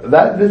know,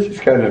 this is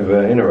kind of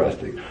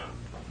interesting.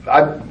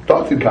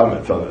 Thoughts and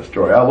comments on that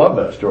story. I love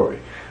that story.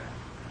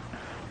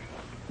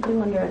 I do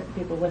wonder if the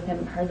people with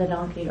him heard the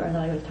donkey or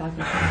thought he was talking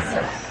to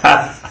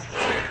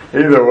himself.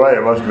 Either way,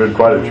 it must have been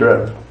quite a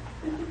trip.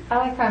 I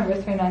like how in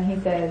verse 29 he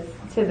says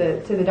to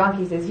the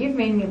donkey, he says, "You've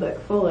made me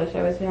look foolish.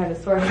 I wish I had a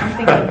sword." And I'm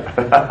thinking,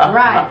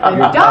 right,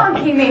 the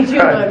donkey made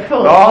you look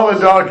foolish. All the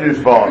donkey's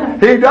fault.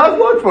 He does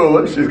look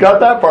foolish. He's got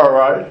that part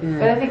right.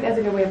 But I think that's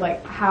a good way of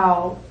like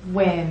how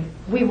when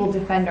we will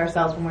defend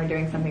ourselves when we're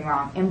doing something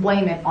wrong and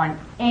blame it on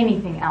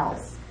anything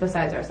else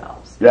besides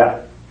ourselves.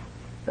 Yeah,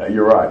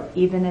 you're right.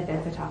 Even if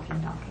it's a talking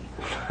donkey.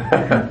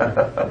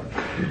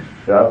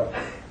 Yeah.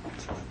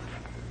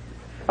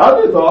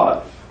 Other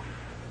thoughts?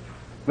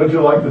 Don't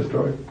you like this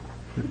story?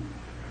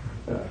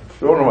 Yeah,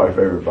 it's one of my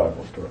favorite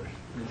Bible stories.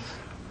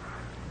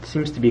 It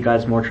seems to be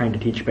God's more trying to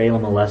teach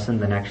Balaam a lesson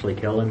than actually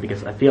kill him,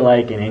 because I feel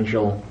like an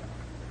angel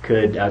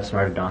could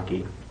outsmart a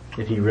donkey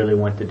if he really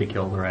wanted to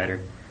kill the rider.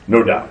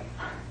 No doubt.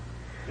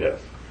 Yes.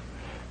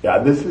 Yeah,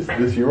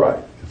 this you're right.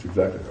 That's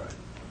exactly right.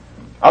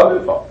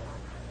 Other thoughts?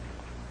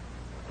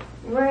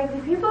 Were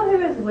the people who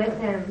was with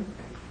him,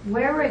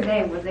 where were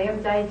they? Would they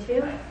have died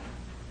too?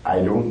 I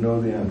don't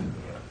know the answer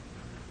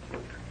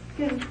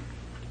to that.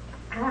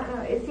 I don't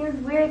know. It seems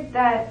weird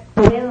that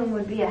Balaam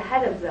would be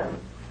ahead of them.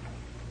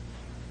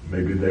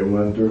 Maybe they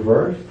went through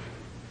first.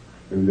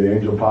 Maybe the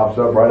angel pops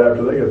up right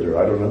after they get through.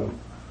 I don't know.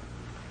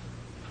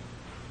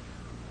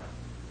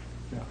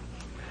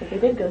 If they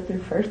did go through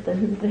first, then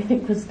who do they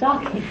think was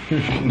talking?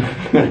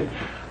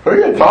 Who are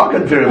you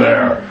talking to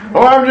there?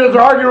 Oh, I'm just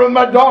arguing with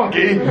my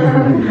donkey.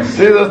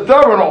 See the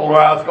stubborn old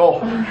rascal.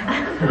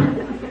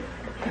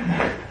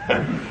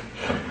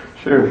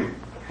 Sure.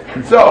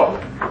 So,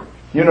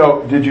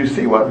 did you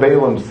see what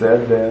Balaam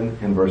said then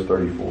in verse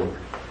 34?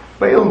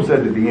 Balaam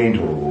said to the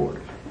angel of the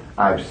Lord,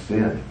 I've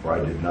sinned, for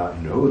I did not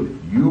know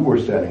that you were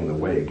setting the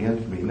way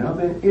against me. Now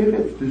then, if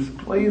it's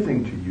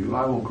displeasing to you,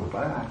 I will go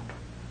back.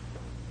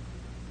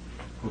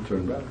 We'll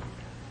turn back.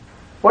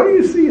 What do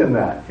you see in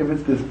that? If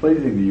it's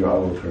displeasing to you, I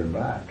will turn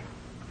back.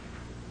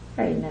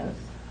 Already knows.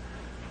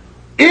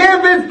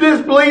 If it's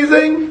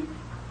displeasing,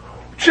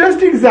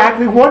 just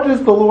exactly what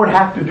does the Lord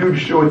have to do to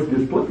show it's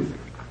displeasing?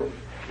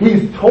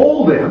 He's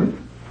told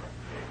him,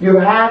 you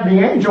had the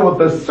angel with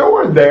the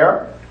sword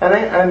there,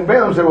 and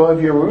Balaam said, well,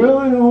 if you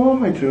really don't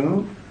want me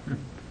to,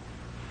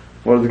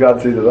 what does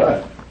God say to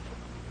that?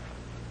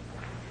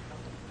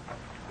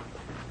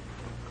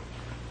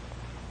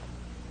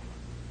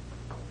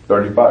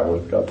 What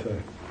does God say?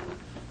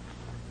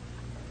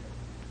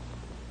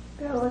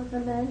 Go with the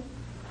men.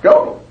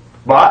 Go.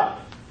 But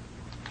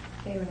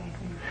Say what I say.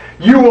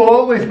 you will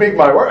only speak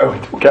my word.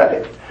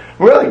 Okay.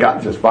 Really,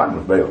 God's just fine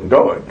with Balaam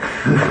going.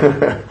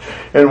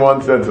 In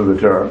one sense of the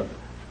term.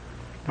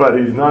 But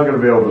he's not going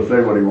to be able to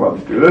say what he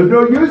wants to. There's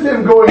no use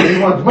him going if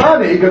he wants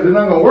money, because it's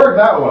not going to work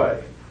that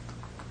way.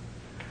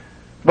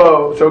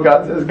 So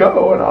God says,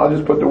 go, and I'll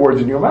just put the words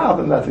in your mouth,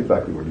 and that's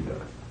exactly what he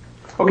does.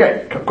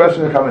 Okay,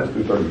 questions and comments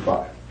through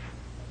 35.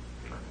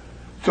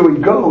 So he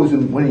goes,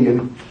 and when he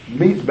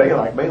meets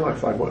Balak,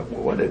 Balak's like,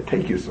 what did it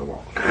take you so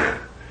long?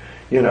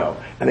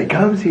 And he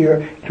comes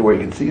here to where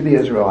he can see the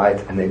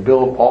Israelites, and they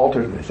build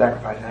altars, and they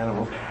sacrifice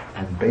animals,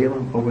 and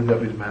Balaam opens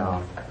up his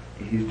mouth.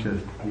 He's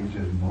just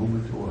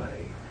moments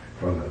away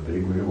from a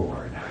big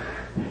reward.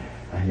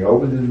 And he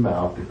opens his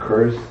mouth to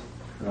curse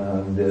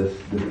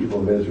the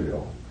people of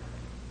Israel.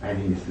 And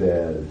he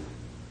says,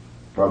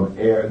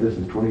 this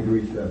is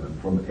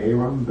 23:7, from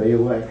Aram,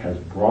 Balak has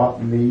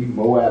brought me,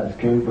 Moab's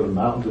king, from the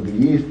mountains of the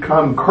east.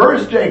 Come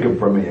curse Jacob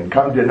for me, and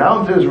come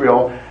denounce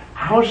Israel.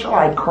 How shall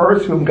I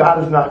curse whom God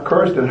has not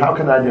cursed, and how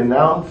can I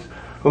denounce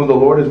whom the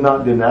Lord has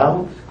not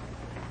denounced?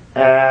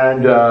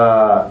 And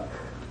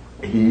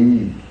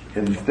he,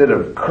 instead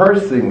of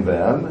cursing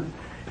them,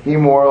 he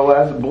more or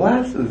less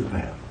blesses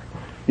them.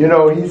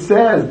 He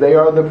says they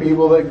are the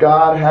people that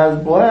God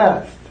has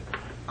blessed.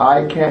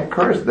 I can't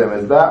curse them.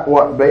 Is that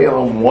what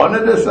Balaam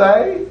wanted to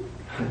say?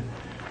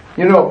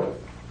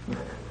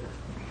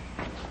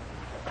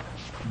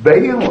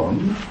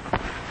 Balaam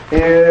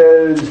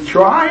is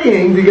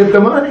trying to get the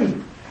money.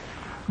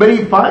 But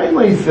he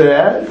finally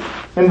says,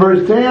 in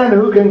verse 10,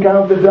 who can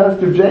count the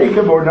dust of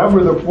Jacob or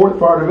number the fourth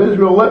part of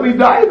Israel? Let me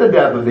die the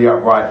death of the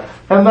upright,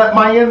 and let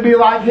my end be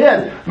like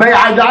his. May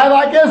I die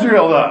like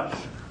Israel does.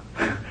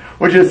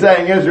 Which is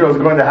saying Israel is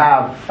going to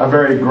have a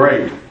very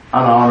great,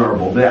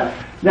 unhonorable death.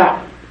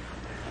 Now,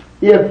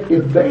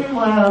 if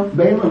Balaam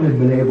had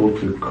been able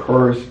to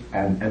curse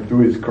and through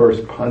his curse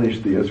punish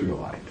the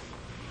Israelites,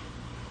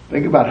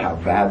 think about how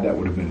bad that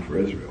would have been for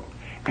Israel.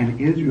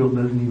 And Israel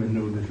doesn't even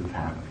know this is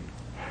happening.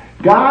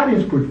 God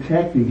is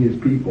protecting his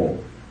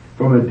people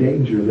from a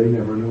danger they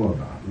never know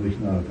about, at least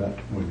not at that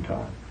point in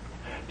time.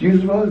 Do you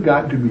suppose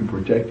God could be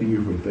protecting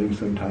you from things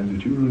sometimes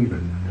that you don't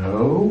even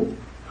know?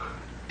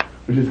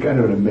 Which is kind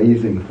of an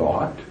amazing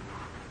thought.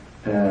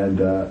 And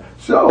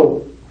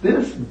so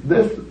this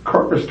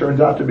curse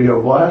turns out to be a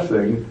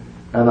blessing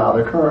and not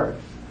a curse,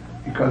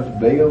 because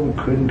Balaam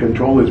couldn't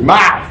control his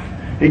mouth.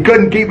 He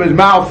couldn't keep his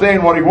mouth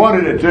saying what he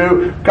wanted it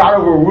to. God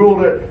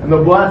overruled it, and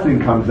the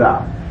blessing comes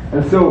out.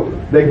 And so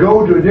they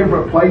go to a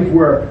different place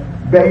where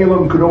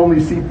Balaam could only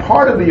see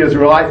part of the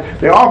Israelites.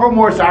 They offer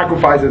more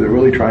sacrifices. They're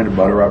really trying to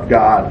butter up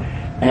God.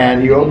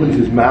 And he opens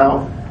his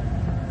mouth,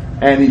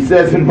 and he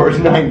says in verse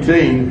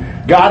 19,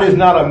 God is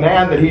not a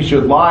man that he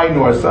should lie,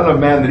 nor a son of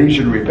man that he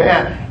should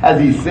repent. Has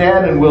he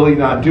said, and will he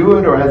not do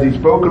it? Or has he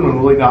spoken,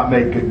 and will he not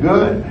make it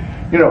good?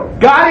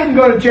 God isn't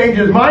going to change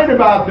his mind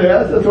about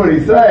this. That's what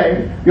he's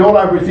saying. Behold,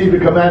 I've received a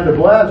command to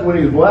bless. When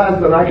he's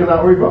blessed, then I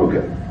cannot revoke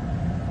it.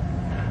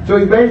 So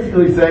he's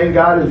basically saying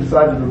God has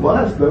decided to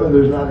bless them, and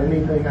there's not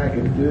anything I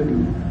can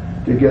do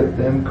to get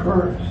them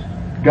cursed.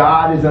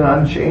 God is an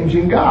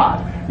unchanging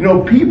God.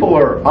 People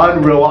are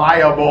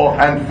unreliable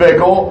and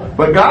fickle,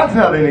 but God's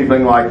not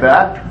anything like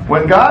that.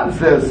 When God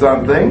says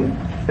something,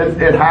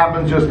 it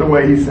happens just the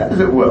way he says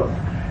it will.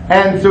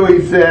 And so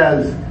he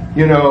says,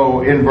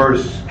 in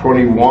verse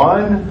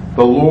 21,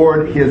 the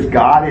Lord his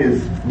God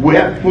is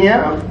with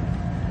him.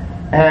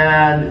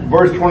 And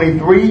verse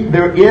 23,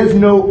 there is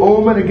no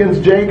omen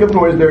against Jacob,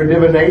 nor is there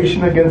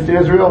divination against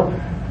Israel.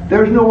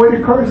 There's no way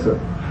to curse them.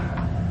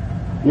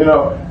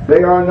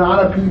 They are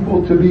not a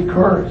people to be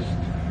cursed.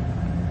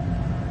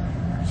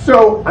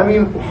 So,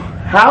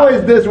 how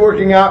is this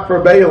working out for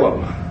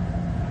Balaam?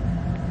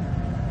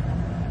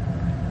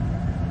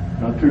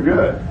 too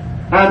good.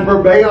 And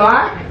for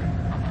Balak,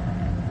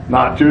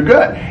 not too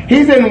good.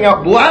 He's ending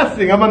up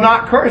blessing them and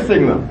not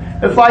cursing them.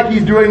 It's like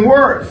he's doing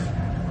worse.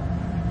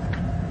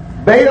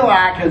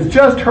 Balak has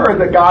just heard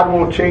that God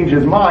won't change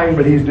his mind,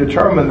 but he's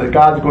determined that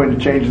God's going to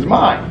change his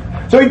mind.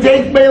 So he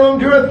takes Balaam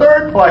to a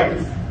third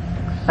place.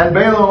 And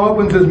Balaam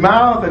opens his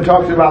mouth and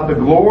talks about the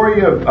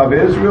glory of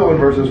Israel in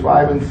verses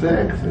 5 and 6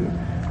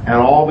 and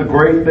all the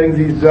great things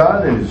he's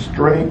done and his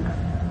strength.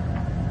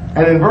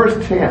 And in verse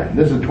 10,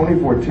 this is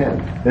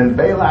 24:10, then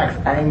Balak's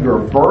anger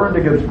burned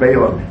against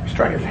Balaam. He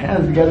struck his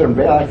hands together, and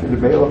Balak said to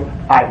Balaam,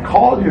 I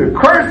called you to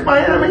curse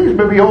my enemies,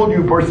 but behold,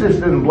 you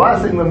persisted in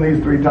blessing them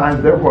these 3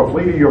 times. Therefore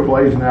flee to your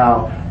place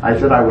now. I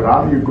said I would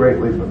honor you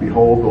greatly, but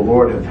behold, the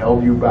Lord has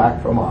held you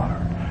back from honor.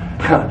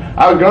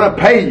 I was going to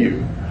pay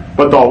you,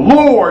 but the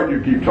Lord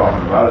you keep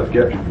talking about has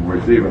kept you from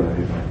receiving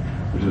anything,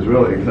 which is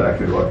really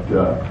exactly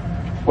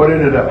what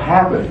ended up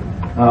happening.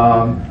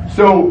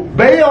 So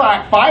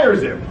Balak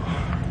fires him.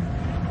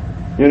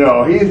 You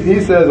know, he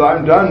says,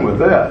 I'm done with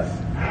this.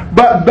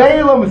 But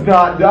Balaam's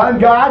not done.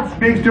 God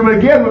speaks to him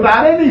again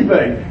without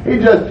anything. He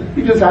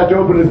just had to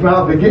open his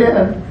mouth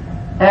again.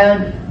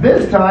 And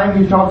this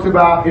time he talks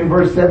about, in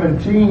verse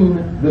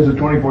 17, this is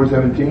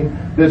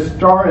 24:17, this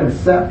star and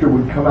scepter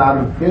would come out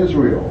of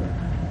Israel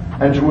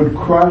and it would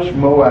crush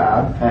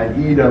Moab and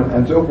Edom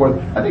and so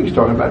forth. I think he's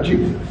talking about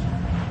Jesus.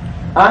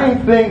 I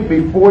think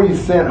before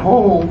he's sent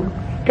home,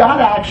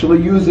 God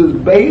actually uses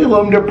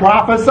Balaam to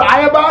prophesy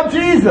about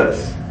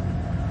Jesus.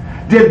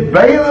 Did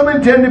Balaam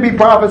intend to be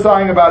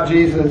prophesying about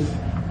Jesus?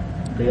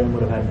 Balaam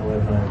would have had no way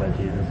of knowing about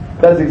Jesus.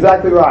 That's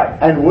exactly right.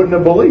 And wouldn't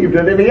have believed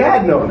it if he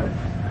had known it.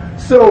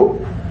 So,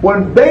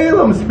 when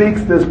Balaam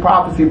speaks this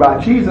prophecy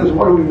about Jesus,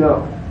 what do we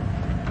know?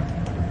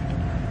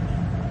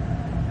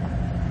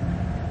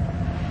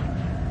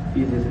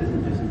 Jesus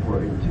isn't just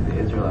important to the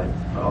Israelites,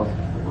 but also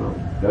to the world.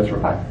 That's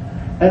right.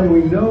 And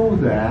we know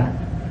that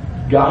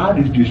God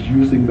is just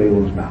using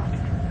Balaam's mouth.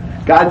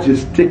 God's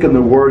just sticking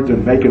the words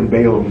and making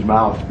Balaam's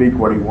mouth speak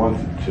what he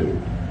wants it to.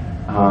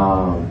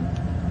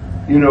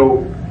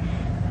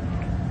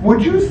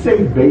 Would you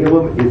say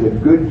Balaam is a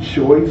good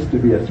choice to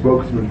be a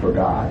spokesman for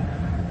God?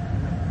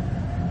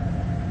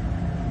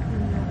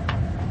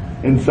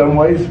 In some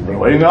ways,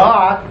 really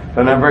not.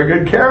 Doesn't have very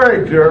good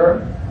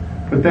character.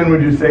 But then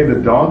would you say the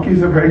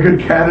donkey's a very good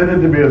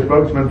candidate to be a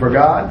spokesman for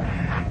God?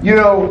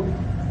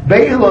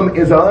 Balaam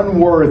is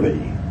unworthy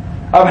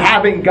of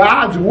having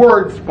God's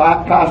words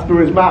pass through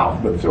his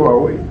mouth, but so are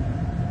we.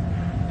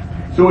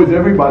 So is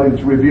everybody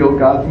that's revealed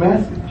God's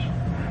message.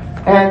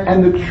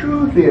 And the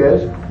truth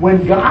is,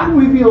 when God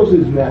reveals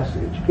his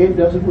message, it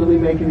doesn't really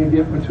make any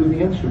difference who the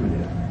instrument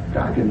is.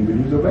 God can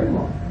even use a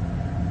Balaam.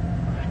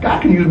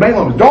 God can use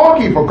Balaam's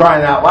donkey, for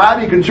crying out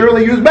loud. He can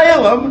surely use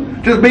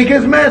Balaam to speak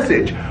his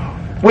message.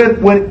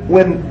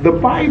 When the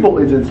Bible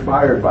is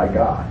inspired by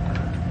God,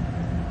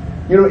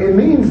 it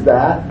means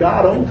that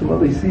God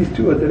ultimately sees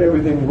to it that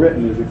everything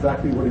written is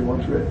exactly what he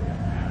wants written.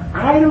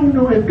 I don't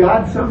know if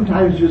God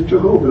sometimes just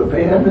took over the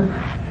pen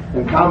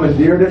and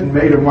commandeered it and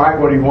made him write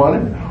what he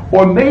wanted.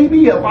 Or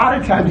maybe a lot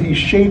of times he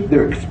shaped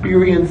their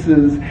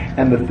experiences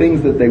and the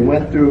things that they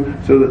went through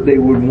so that they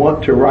would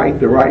want to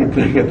write the right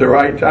thing at the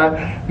right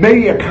time.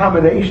 Maybe a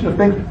combination of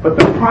things, but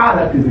the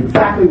product is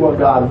exactly what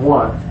God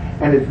wants.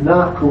 And it's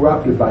not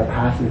corrupted by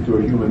passing through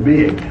a human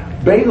being.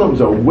 Balaam's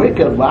a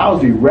wicked,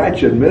 lousy,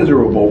 wretched,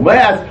 miserable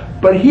mess,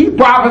 but he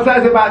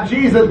prophesies about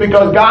Jesus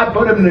because God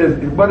put it in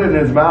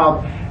his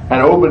mouth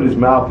and opened his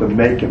mouth to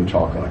make him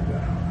talk like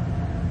that.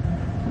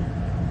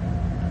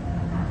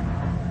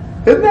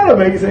 Isn't that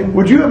amazing?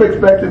 Would you have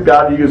expected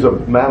God to use a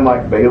man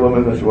like Balaam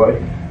in this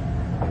way?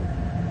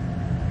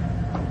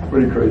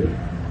 Pretty crazy.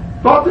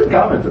 Thoughts and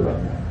comments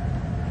about that?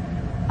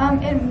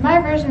 In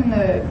my version,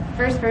 the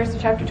first verse of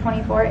chapter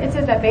 24, it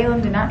says that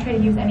Balaam did not try to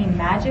use any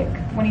magic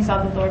when he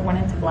saw the Lord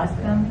wanted to bless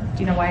them. Do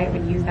you know why it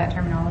would use that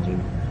terminology?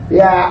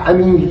 Yeah,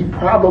 he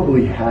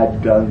probably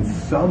had done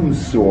some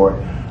sort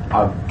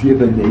of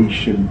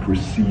divination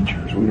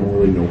procedures. We don't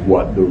really know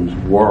what those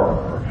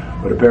were,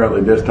 but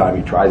apparently this time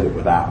he tries it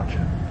without.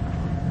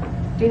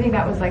 Do you think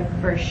that was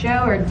for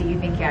show, or do you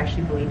think he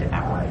actually believed it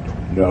that way?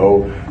 I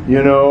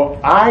don't know.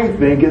 I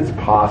think it's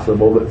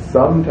possible that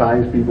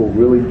sometimes people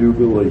really do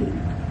believe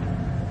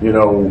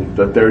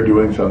that they're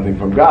doing something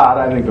from God.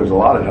 I think there's a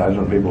lot of times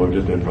when people are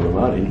just in for the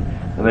money,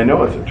 and they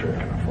know it's a trick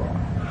and a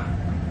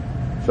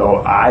fraud. So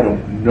I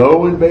don't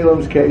know in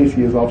Balaam's case,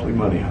 he is awfully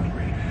money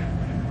hungry.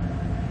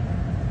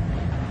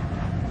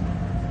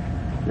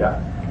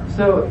 Yeah.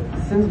 So,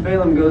 since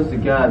Balaam goes to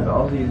God, but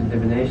also uses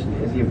divination,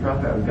 is he a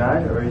prophet of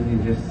God, or is he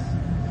just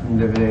some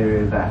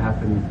divinator that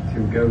happened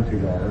to go to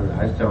God?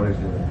 I just don't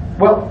understand.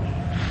 Well,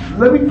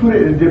 let me put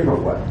it in a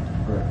different way.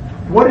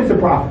 What is a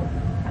prophet?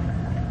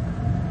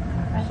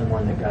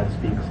 Someone that God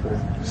speaks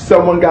with.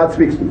 Someone God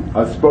speaks to.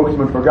 A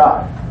spokesman for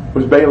God.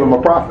 Was Balaam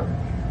a prophet?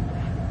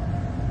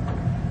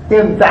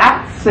 In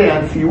that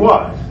sense, he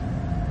was.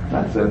 In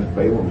that sense,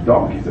 Balaam's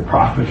donkey's a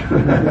prophet.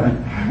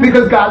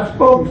 Because God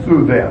spoke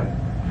through them.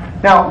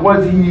 Now,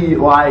 was he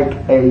like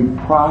a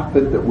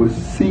prophet that was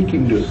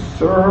seeking to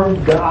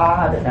serve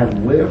God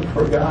and live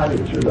for God?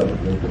 It sure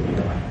doesn't look to me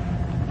like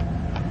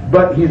it.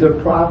 But he's a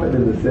prophet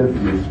in the sense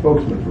that he's a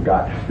spokesman for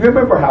God. You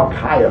remember how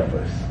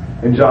Caiaphas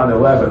in John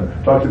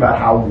 11 talks about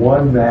how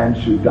one man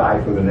should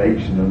die for the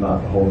nation and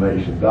not the whole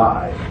nation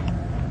die.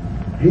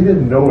 He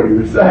didn't know what he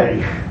was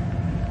saying.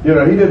 You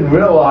know, he didn't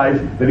realize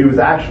that he was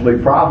actually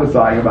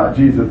prophesying about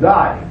Jesus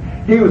dying.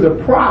 He was a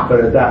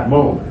prophet at that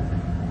moment.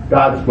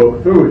 God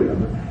spoke through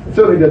him. It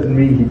certainly doesn't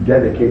mean he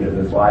dedicated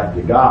his life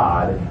to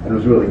God and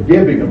was really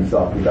giving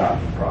himself to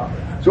God as a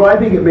prophet. So I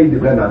think it may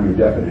depend on your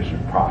definition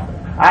of prophet.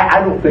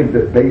 I don't think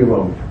that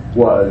Balaam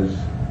was,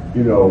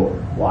 you know,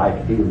 like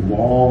a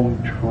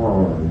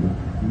long-term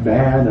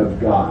man of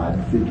God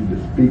seeking to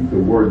speak the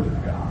words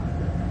of God.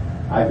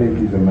 I think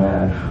he's a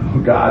man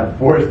who God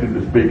forced him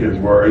to speak his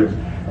words,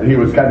 and he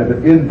was kind of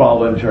an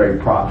involuntary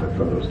prophet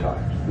for those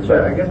times.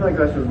 So I guess my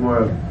question was more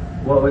of,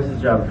 what was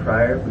his job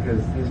prior?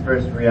 Because his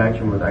first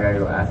reaction was, I gotta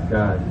go ask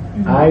God.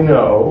 I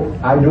know.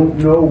 I don't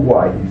know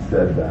why he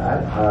said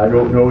that. I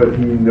don't know if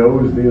he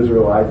knows the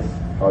Israelites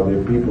are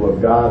the people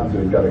of God, so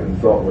he's got to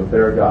consult with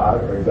their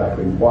God, or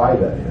exactly why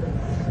that is.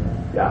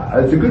 Yeah,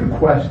 it's a good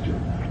question.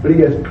 But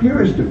he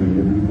appears to me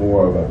to be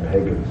more of a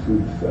pagan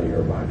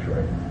soothsayer by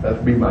trade.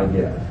 That'd be my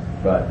guess.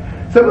 But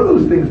some of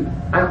those things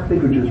I don't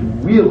think are just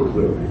real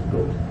clearly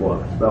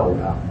spelled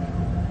out.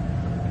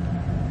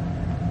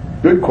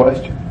 Good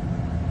question.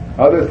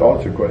 Other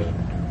thoughts or questions?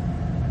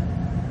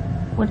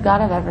 Would God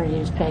have ever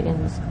used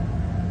pagans?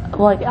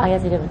 Well, like, I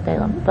guess he did with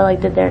Balaam, but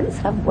like, did their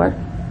stuff work?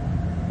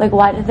 Like,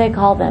 why did they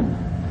call them?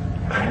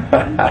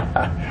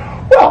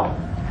 Well,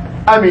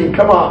 I mean,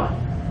 come on.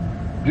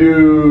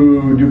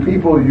 Do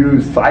people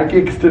use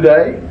psychics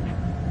today?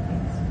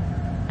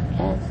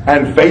 Yes.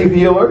 And faith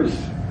healers,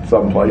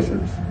 some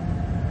places.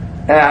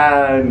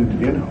 And,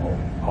 you know,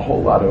 a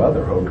whole lot of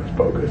other hocus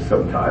pocus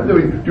sometimes. I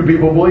mean, do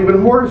people believe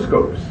in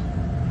horoscopes?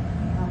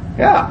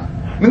 Yeah.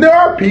 I mean, there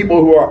are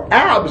people who are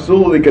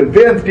absolutely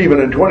convinced, even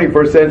in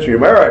 21st century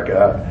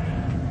America,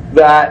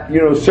 that, you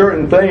know,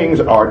 certain things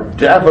are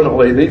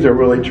definitely, these are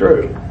really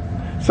true.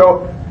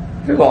 So,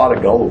 there's a lot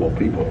of gullible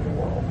people in the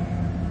world.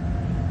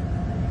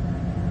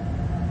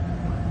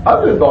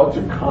 Other thoughts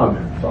or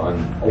comments on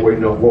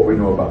what we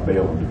know about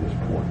Balaam to this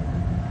point?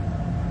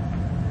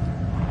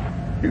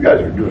 You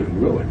guys are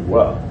doing really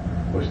well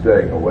with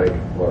staying awake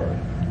and learning.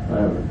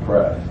 I am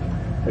impressed.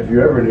 If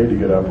you ever need to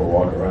get up or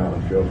walk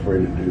around, feel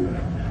free to do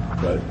that.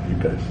 But you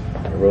guys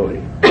are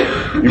really,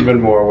 you've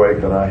been more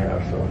awake than I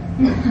have, so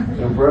I'm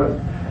impressed.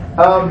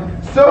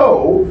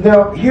 So,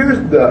 now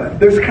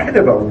there's kind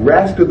of a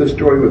rest of the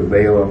story with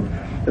Balaam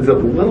that's a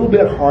little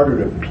bit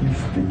harder to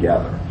piece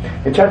together.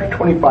 In chapter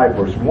 25,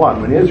 verse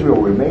 1, when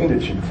Israel remained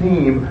at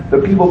Shittim, the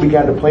people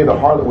began to play the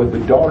harlot with the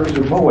daughters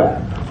of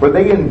Moab, where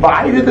they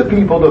invited the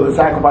people to the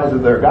sacrifice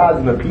of their gods,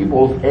 and the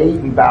peoples ate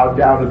and bowed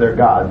down to their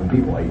gods, and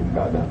people ate and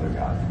bowed down to their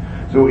gods.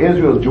 So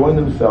Israel joined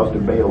themselves to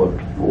Baal of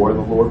Peor, and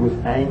the Lord was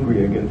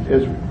angry against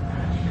Israel.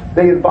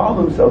 They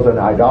involved themselves in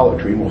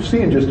idolatry, and we'll see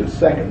in just a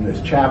second in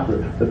this chapter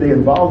that they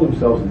involved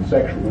themselves in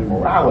sexual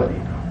immorality.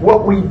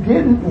 What we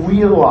didn't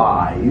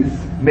realize,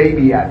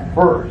 maybe at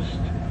first,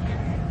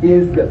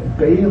 is that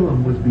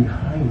Balaam was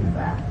behind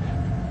that.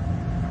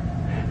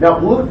 Now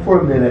look for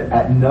a minute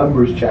at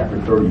Numbers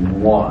chapter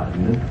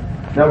 31.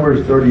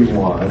 Numbers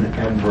 31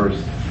 and verse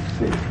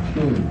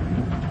 16.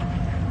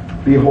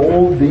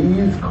 Behold,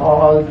 these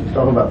caused, he's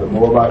talking about the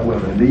Moabite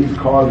women, these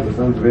caused the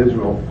sons of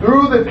Israel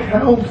through the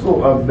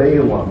counsel of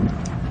Balaam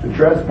to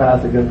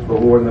trespass against the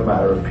Lord in the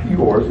matter of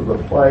Peor, so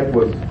the plague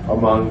was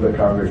among the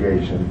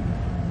congregation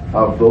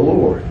of the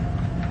Lord.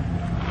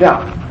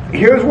 Now,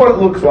 here's what it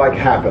looks like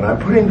happened. I'm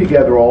putting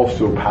together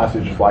also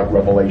passages like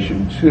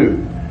Revelation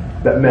 2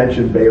 that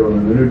mention Balaam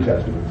in the New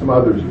Testament, some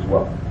others as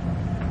well.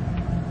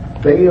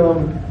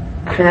 Balaam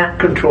can't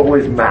control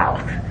his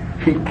mouth.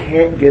 He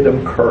can't get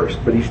him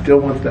cursed, but he still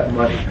wants that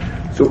money.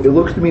 So it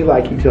looks to me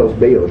like he tells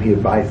Balaam, he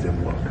advised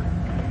him, look,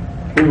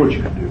 here's what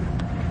you can do.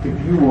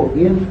 If you will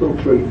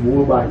infiltrate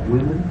Moabite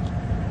women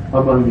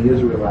among the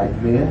Israelite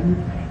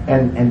men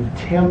and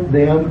tempt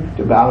them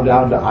to bow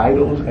down to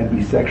idols and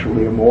be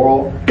sexually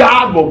immoral,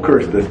 God will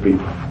curse this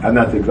people. And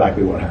that's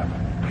exactly what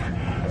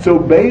happened. So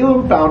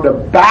Balaam found a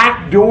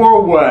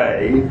backdoor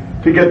way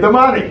to get the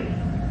money.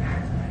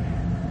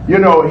 You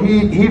know,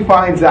 he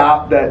finds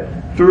out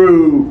that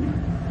through,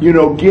 you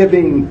know,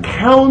 giving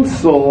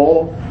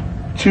counsel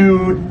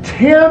to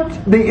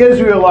tempt the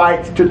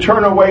Israelites to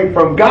turn away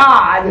from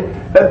God,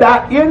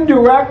 that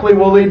indirectly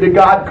will lead to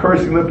God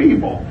cursing the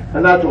people.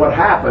 And that's what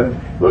happened.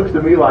 It looks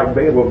to me like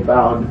Balaam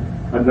found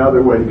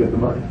another way to get the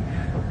money.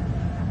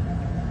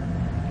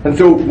 And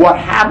so what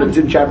happens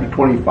in chapter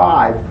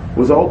 25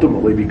 was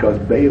ultimately because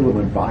Balaam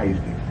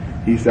advised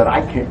him. He said,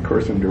 I can't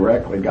curse him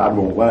directly. God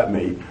won't let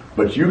me.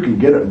 But you can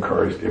get him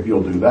cursed if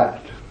you'll do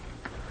that.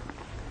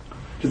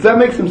 Does that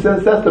make some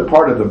sense? That's the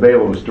part of the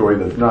Balaam story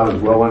that's not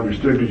as well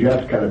understood because you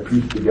have to kind of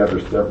piece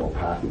together several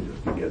passages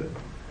to get it.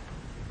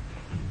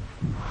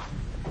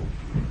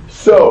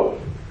 So,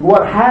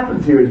 what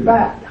happens here is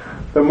bad.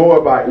 The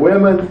Moabite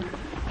women,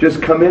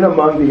 just come in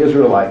among the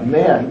Israelite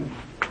men,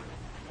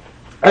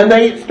 and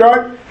they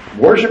start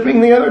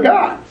worshiping the other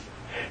gods.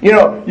 You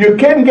know, you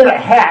can get a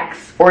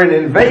hex or an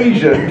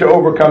invasion to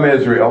overcome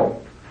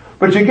Israel,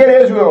 but you get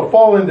Israel to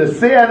fall into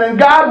sin and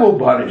God will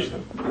punish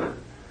them.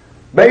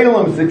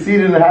 Balaam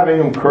succeeded in having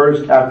them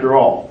cursed after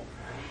all.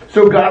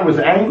 So God was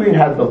angry and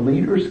had the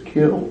leaders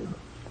killed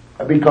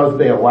because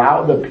they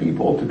allowed the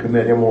people to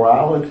commit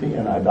immorality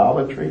and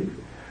idolatry.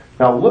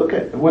 Now look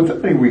at, would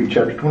somebody read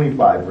chapter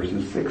 25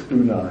 verses 6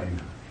 through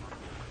 9.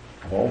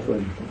 All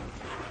things.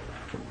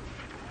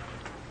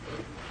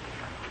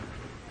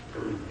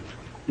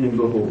 And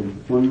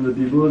behold, one of the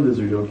people of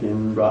Israel came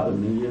and brought a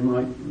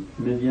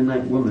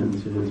Midianite woman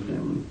to his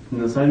family, in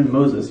the sight of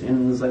Moses and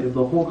in the sight of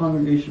the whole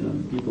congregation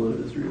of the people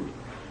of Israel,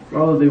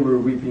 while they were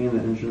weeping in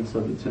the entrance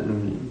of the tent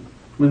of meeting.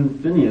 When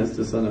Phinehas,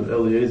 the son of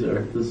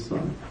Eleazar, the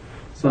son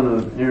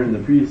of Aaron the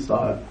priest,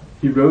 saw it,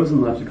 he rose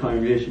and left the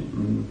congregation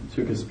and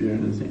took a spear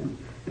in his hand,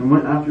 and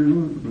went after the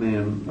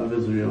man of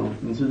Israel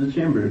into the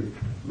chamber,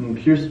 and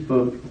pierced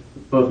both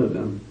of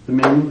them, the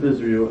man of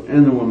Israel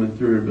and the woman,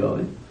 through her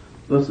belly.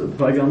 Thus the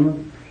plague on the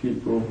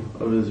people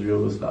of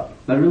Israel was stopped.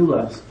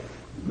 Nevertheless,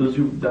 those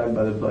who died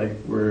by the plague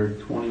were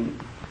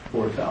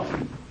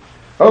 24,000.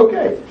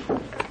 Okay.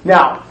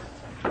 Now,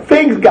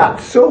 things got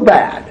so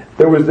bad.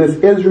 There was this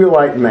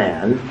Israelite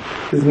man,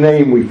 his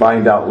name we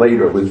find out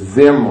later was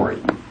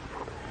Zimri,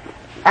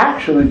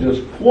 actually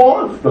just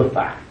flaunts the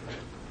fact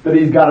that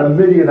he's got a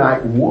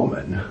Midianite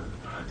woman.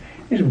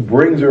 He just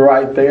brings her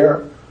right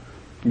there,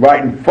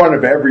 right in front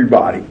of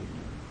everybody.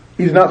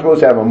 He's not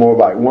supposed to have a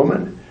Moabite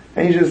woman,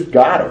 and he's just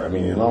got her. I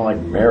mean, he's not like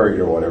married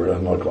or whatever, it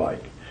doesn't look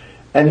like.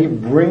 And he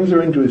brings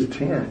her into his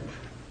tent.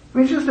 I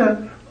mean, it's just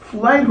a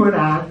flagrant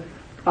act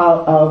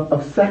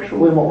of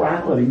sexual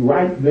immorality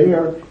right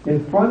there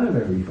in front of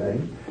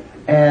everything.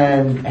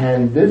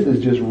 And this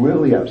is just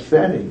really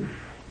upsetting.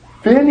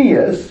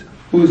 Phinehas,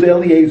 who's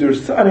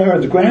Eleazar's son,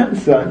 Aaron's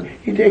grandson,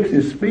 he takes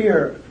his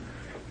spear,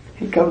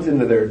 he comes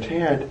into their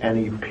tent and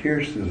he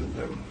pierces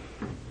them.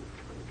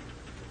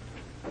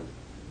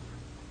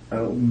 I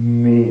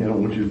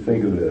don't want you to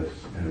think of this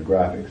in a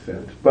graphic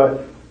sense,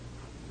 but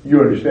you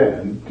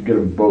understand, to get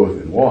them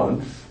both in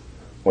once,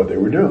 what they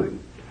were doing.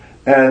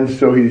 And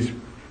so he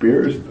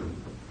spears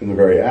them in the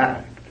very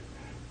act.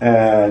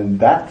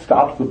 And that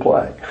stops the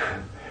plague.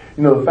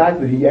 You know, the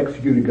fact that he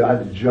executed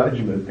God's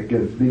judgment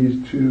against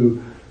these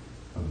two,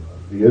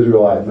 the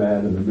Israelite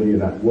man and the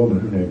Midianite woman,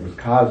 whose name was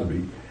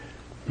Cosbi,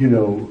 you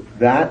know,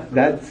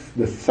 that's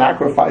the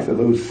sacrifice of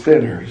those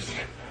sinners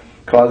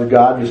caused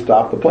God to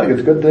stop the plague.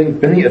 It's a good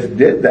thing Phinehas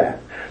did that.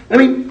 I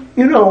mean,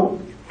 you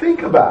know,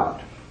 think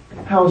about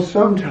how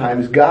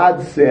sometimes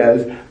God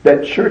says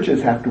that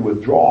churches have to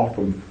withdraw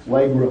from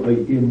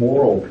flagrantly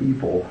immoral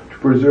people to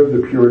preserve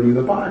the purity of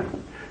the body.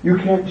 You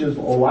can't just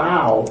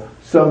allow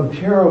some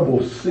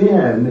terrible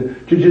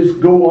sin to just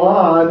go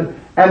on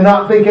and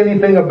not think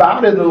anything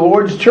about it in the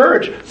Lord's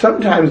church.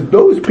 Sometimes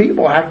those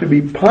people have to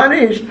be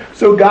punished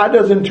so God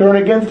doesn't turn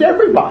against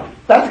everybody.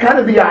 That's kind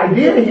of the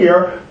idea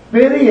here.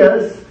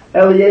 Phinehas,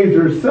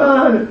 Eleazar's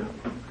son,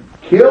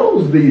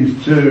 kills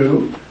these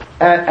two,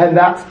 and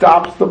that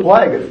stops the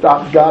plague. It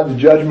stops God's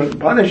judgment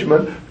and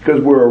punishment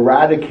because we're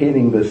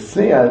eradicating the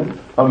sin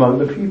among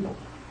the people.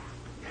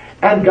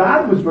 And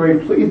God was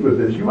very pleased with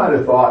this. You might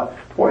have thought,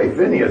 boy,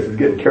 Phinehas is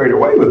getting carried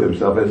away with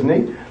himself, isn't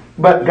he?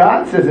 But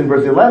God says in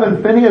verse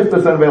 11, Phinehas,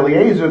 the son of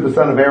Eleazar, the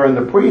son of Aaron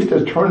the priest,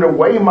 has turned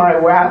away my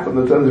wrath from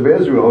the sons of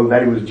Israel, and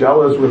that he was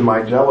jealous with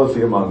my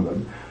jealousy among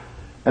them,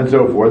 and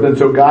so forth. And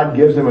so God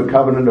gives him a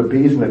covenant of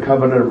peace and a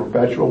covenant of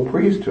perpetual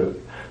priesthood.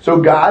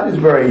 So God is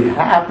very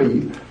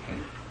happy.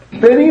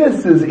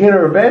 Phinehas'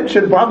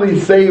 intervention probably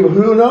saved,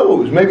 who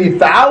knows, maybe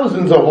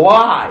thousands of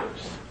lives.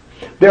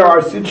 There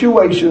are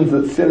situations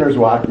that sinners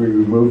will have to be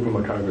removed from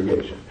a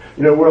congregation.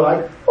 You know, we're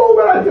like, oh,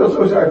 but I feel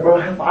so sorry, but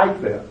I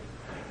like them.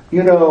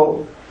 You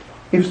know,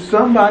 if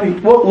somebody,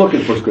 well, look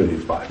at 1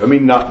 Corinthians 5. I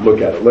mean, not look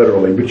at it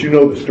literally, but you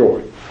know the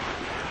story.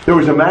 There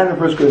was a man in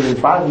 1 Corinthians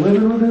 5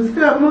 living with his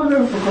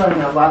stepmother, for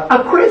crying out loud,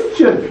 a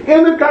Christian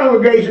in the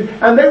congregation,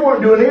 and they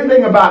weren't doing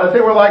anything about it.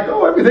 They were like,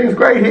 oh, everything's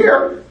great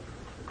here.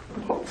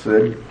 Paul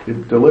said,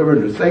 it's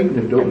delivered to Satan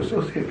and don't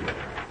associate with it.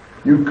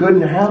 You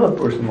couldn't have a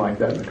person like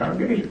that in the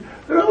congregation.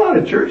 There are a lot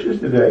of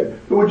churches today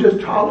who would just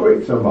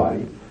tolerate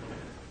somebody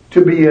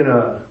to be in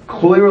a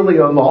clearly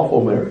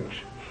unlawful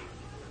marriage,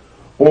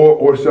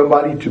 or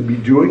somebody to be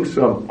doing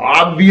some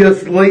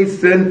obviously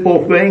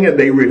sinful thing and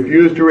they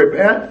refuse to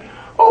repent.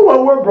 Oh,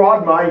 well, we're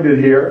broad-minded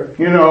here.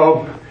 You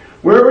know,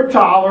 we're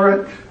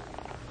tolerant.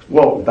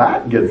 Well,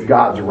 that gets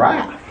God's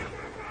wrath.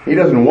 He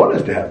doesn't want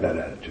us to have that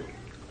attitude.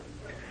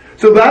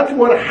 So that's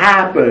what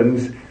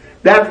happens.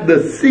 That's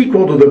the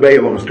sequel to the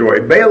Balaam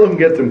story. Balaam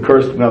gets him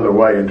cursed another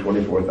way and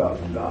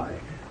 24,000 die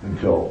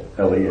until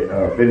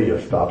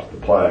Phinehas stops the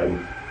plague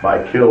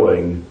by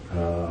killing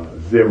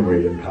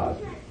Zimri and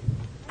Cosbi.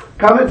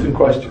 Comments and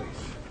questions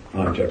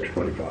on chapter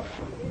 25?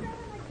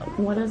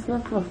 What is the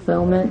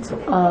fulfillment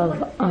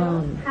of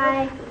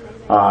Hi.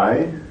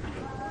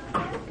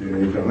 Do you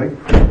need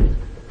something?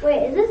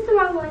 Wait, is this the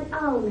wrong one?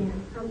 Oh man,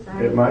 I'm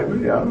sorry. It might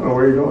be. I don't know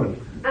where you're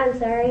going. I'm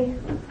sorry.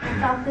 I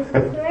thought this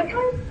was the right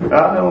one.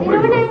 I don't You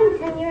know think when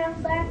so. I'm 10 years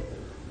old,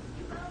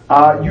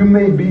 sir? You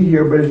may be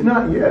here, but it's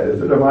not yet,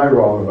 is it? Am I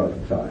wrong about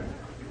the time?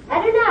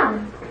 I don't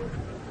know.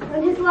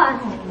 I'm just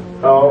lost.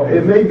 Oh,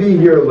 it may be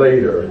here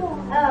later.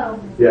 Oh.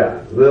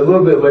 Yeah, a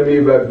little bit, maybe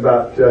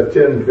about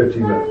 10,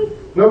 15 minutes.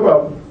 No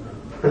problem.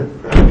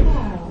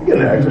 You get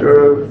an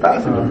extra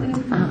passage.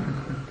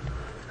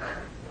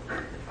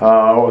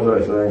 What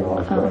was I saying? I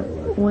lost track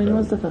of it. When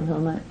was the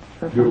fulfillment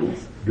for Do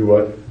Phineas?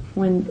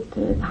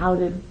 what? How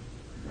did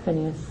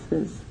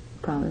Phineas's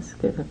promise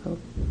get fulfilled?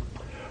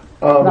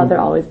 About there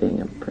always being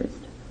a priest.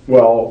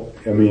 Well,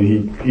 I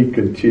mean, he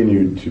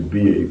continued to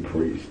be a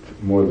priest.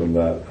 More than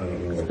that, I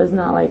don't know. So it's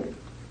not like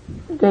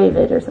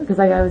David or something. Because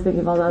like I was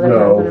thinking of all the other No.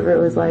 times whenever it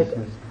was like,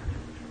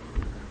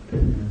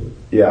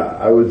 Yeah,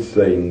 I would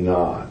say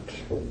not.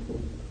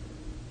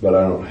 But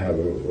I don't have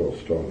a real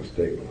strong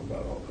statement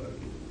about all that.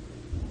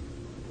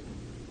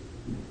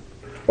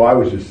 Well, I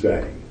was just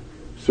saying.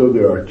 So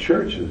there are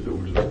churches that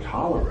will just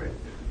tolerate,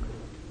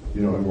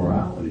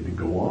 immorality to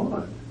go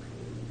on.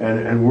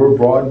 And we're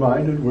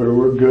broad-minded,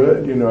 we're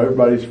good,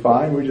 everybody's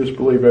fine, we just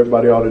believe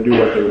everybody ought to do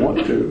what they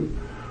want to.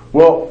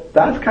 Well,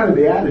 that's kind of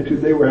the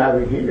attitude they were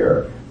having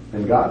here,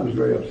 and God was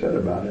very upset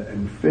about it,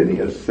 and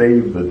Phineas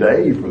saved the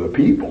day for the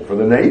people, for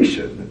the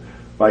nation,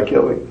 by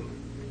killing them.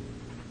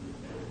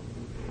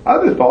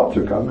 Other thoughts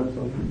or comments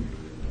on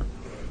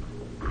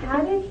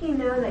How did he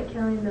know that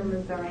killing them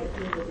was the right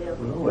thing to do? that?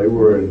 Well, they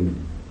were in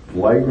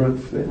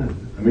flagrant sin.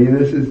 I mean,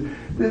 this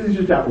is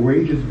just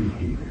outrageous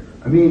behavior.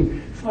 I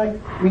mean,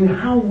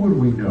 how would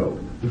we know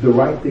that the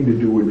right thing to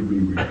do would be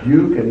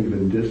rebuke and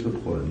even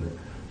discipline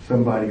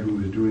somebody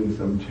who is doing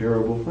some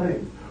terrible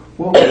thing?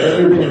 Well,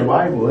 everything in the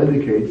Bible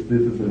indicates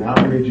this is an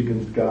outrage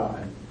against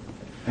God.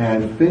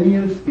 And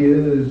Phineas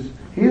is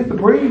the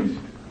priest.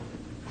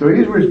 So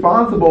he's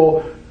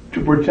responsible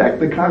to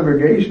protect the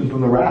congregation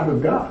from the wrath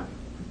of God.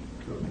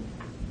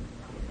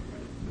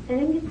 I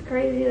think it's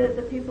crazy that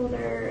the people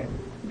they're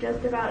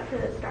just about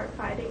to start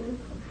fighting,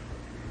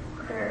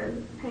 they're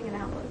hanging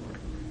out with.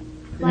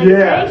 Like,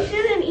 Yes. they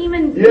shouldn't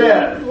even be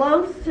Yes.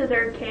 close to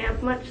their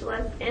camp, much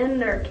less in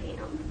their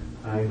camp.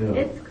 I know.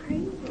 It's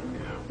crazy.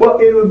 Well,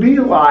 it would be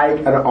like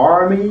an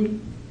army,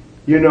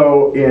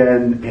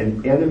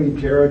 in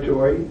enemy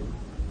territory,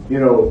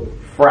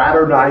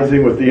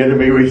 fraternizing with the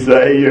enemy, we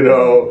say,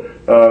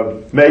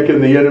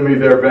 making the enemy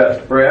their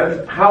best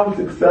friends. How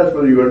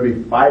successful are you going to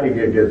be fighting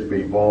against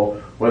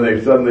people when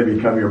they suddenly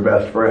become your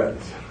best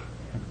friends?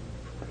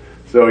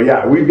 So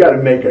yeah, we've got to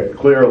make a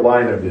clear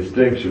line of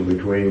distinction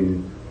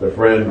between the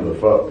friend and the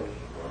foe.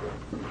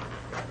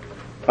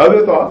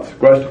 Other thoughts,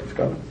 questions,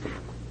 comments?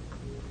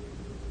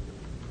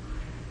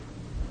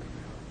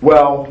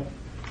 Well,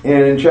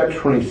 in chapter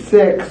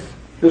 26,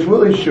 this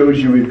really shows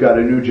you we've got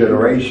a new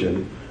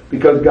generation,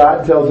 because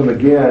God tells them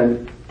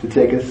again to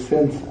take a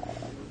census.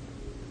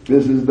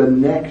 This is the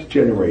next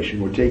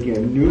generation. We're taking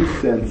a new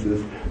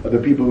census of the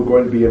people who are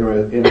going to be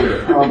in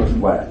the promised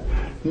land.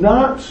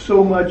 Not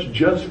so much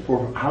just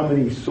for how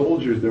many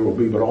soldiers there will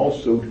be, but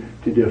also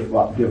to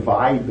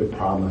divide the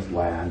promised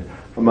land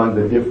among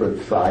the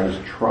different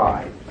sized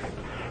tribes.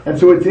 And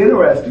so it's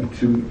interesting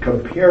to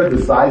compare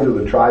the size of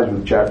the tribes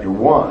with chapter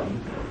 1.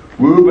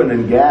 Reuben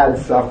and Gad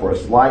suffer a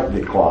slight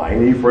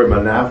decline. Ephraim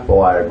and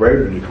Naphtali a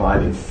greater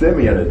decline, and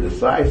Simeon a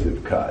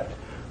decisive cut.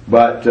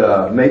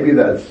 But maybe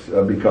that's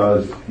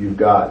because you've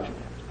got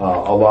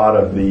a lot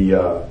of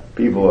the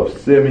people of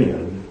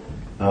Simeon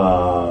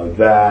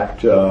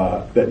that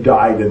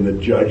died in the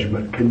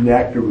judgment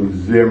connected with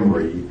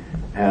Zimri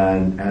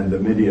and the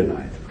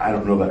Midianites. I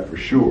don't know that for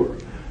sure.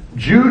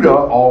 Judah,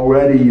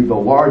 already the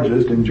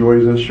largest,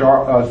 enjoys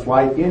a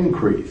slight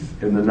increase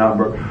in the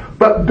number.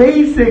 But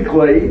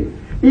basically,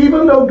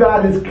 even though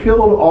God has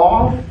killed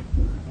off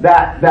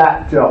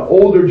that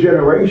older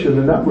generation,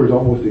 the number is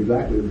almost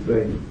exactly the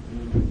same.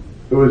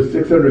 It was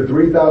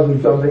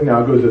 603,000 something,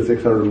 now it goes to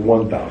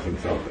 601,000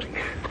 something.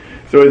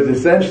 So it's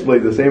essentially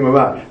the same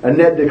amount. A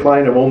net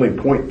decline of only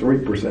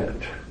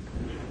 0.3%.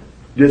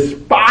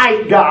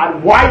 Despite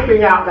God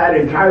wiping out that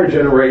entire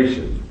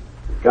generation,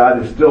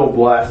 God is still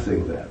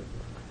blessing them.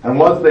 And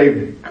once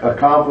they've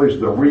accomplished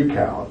the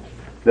recount,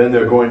 then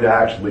they're going to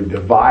actually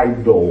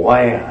divide the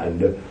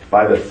land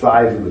by the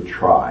size of the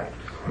tribes.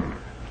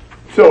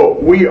 So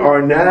we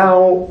are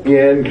now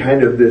in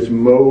kind of this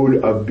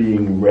mode of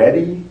being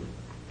ready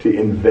to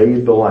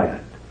invade the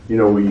land.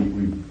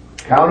 We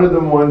counted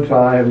them one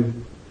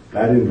time,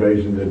 that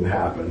invasion didn't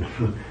happen.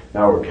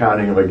 Now we're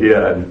counting them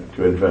again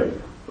to invade.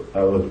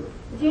 Do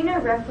you know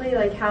roughly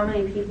how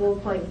many people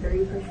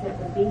 0.3%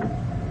 would be?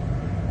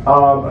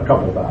 A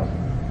couple thousand.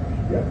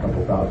 Yeah, a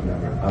couple thousand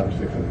out of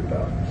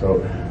 600,000. So,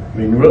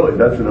 really,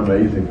 that's an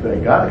amazing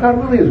thing. God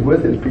really is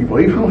with His people.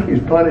 Even when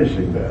He's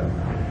punishing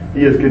them,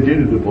 He has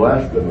continued to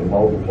bless them and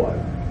multiply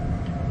them.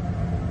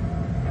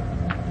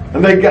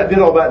 And they did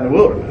all that in the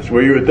wilderness,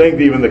 where you would think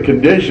even the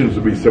conditions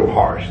would be so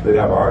harsh, they'd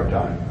have a hard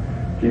time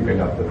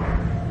keeping up with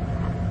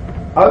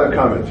them. Other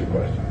comments or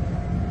questions?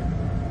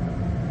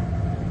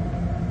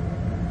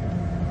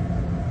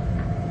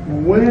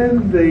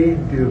 when they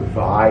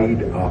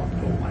divide up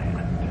the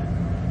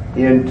land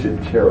into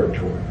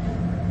territories,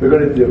 they're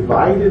going to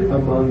divide it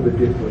among the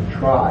different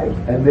tribes,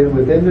 and then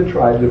within the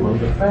tribes among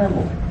the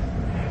families.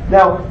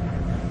 Now,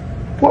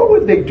 what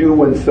would they do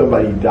when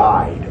somebody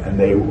died and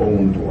they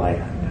owned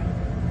land?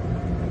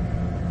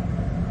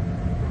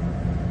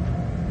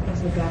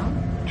 Pass it down?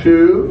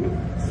 To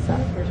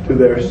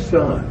their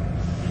sons.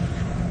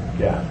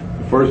 Yeah.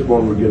 The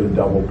firstborn would get a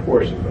double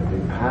portion, but they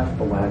passed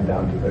the land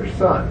down to their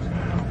sons.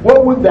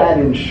 What would that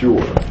ensure?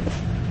 That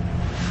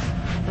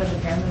the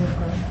family would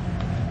grow.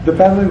 The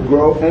family would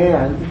grow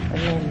and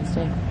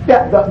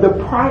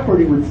the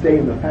property would stay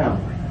in the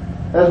family.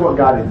 That's what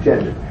God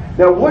intended.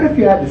 Now, what if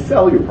you had to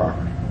sell your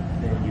property?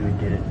 Then you would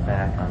get it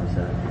back on the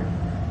 7th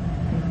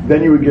year.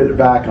 Then you would get it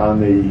back on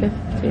the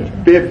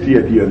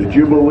 50th year, the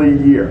Jubilee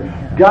year.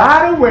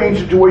 God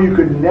arranged it to where you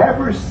could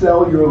never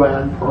sell your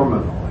land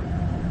permanently.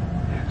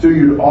 So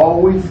you'd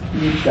always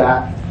keep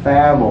that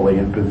family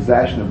in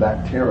possession of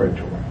that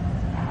territory.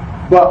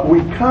 But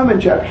we come in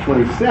chapter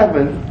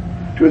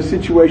 27 to a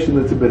situation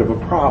that's a bit of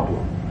a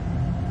problem.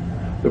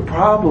 The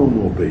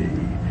problem will be,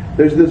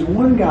 there's this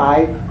one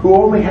guy who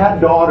only had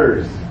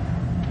daughters.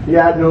 He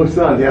had no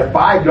sons. He had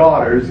 5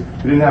 daughters.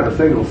 He didn't have a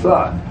single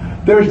son.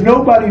 There's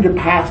nobody to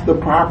pass the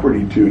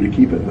property to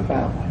keep it in the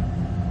family.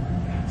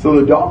 So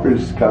the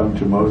daughters come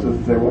to Moses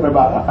and say, what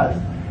about us?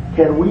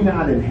 Can we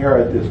not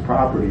inherit this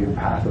property and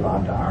pass it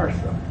on to our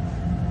sons?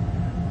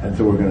 And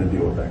so we're going to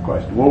deal with that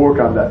question. We'll work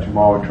on that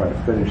tomorrow and try to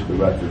finish the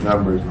rest of the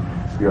Numbers.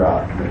 You're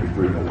out maybe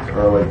 3 minutes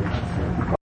early.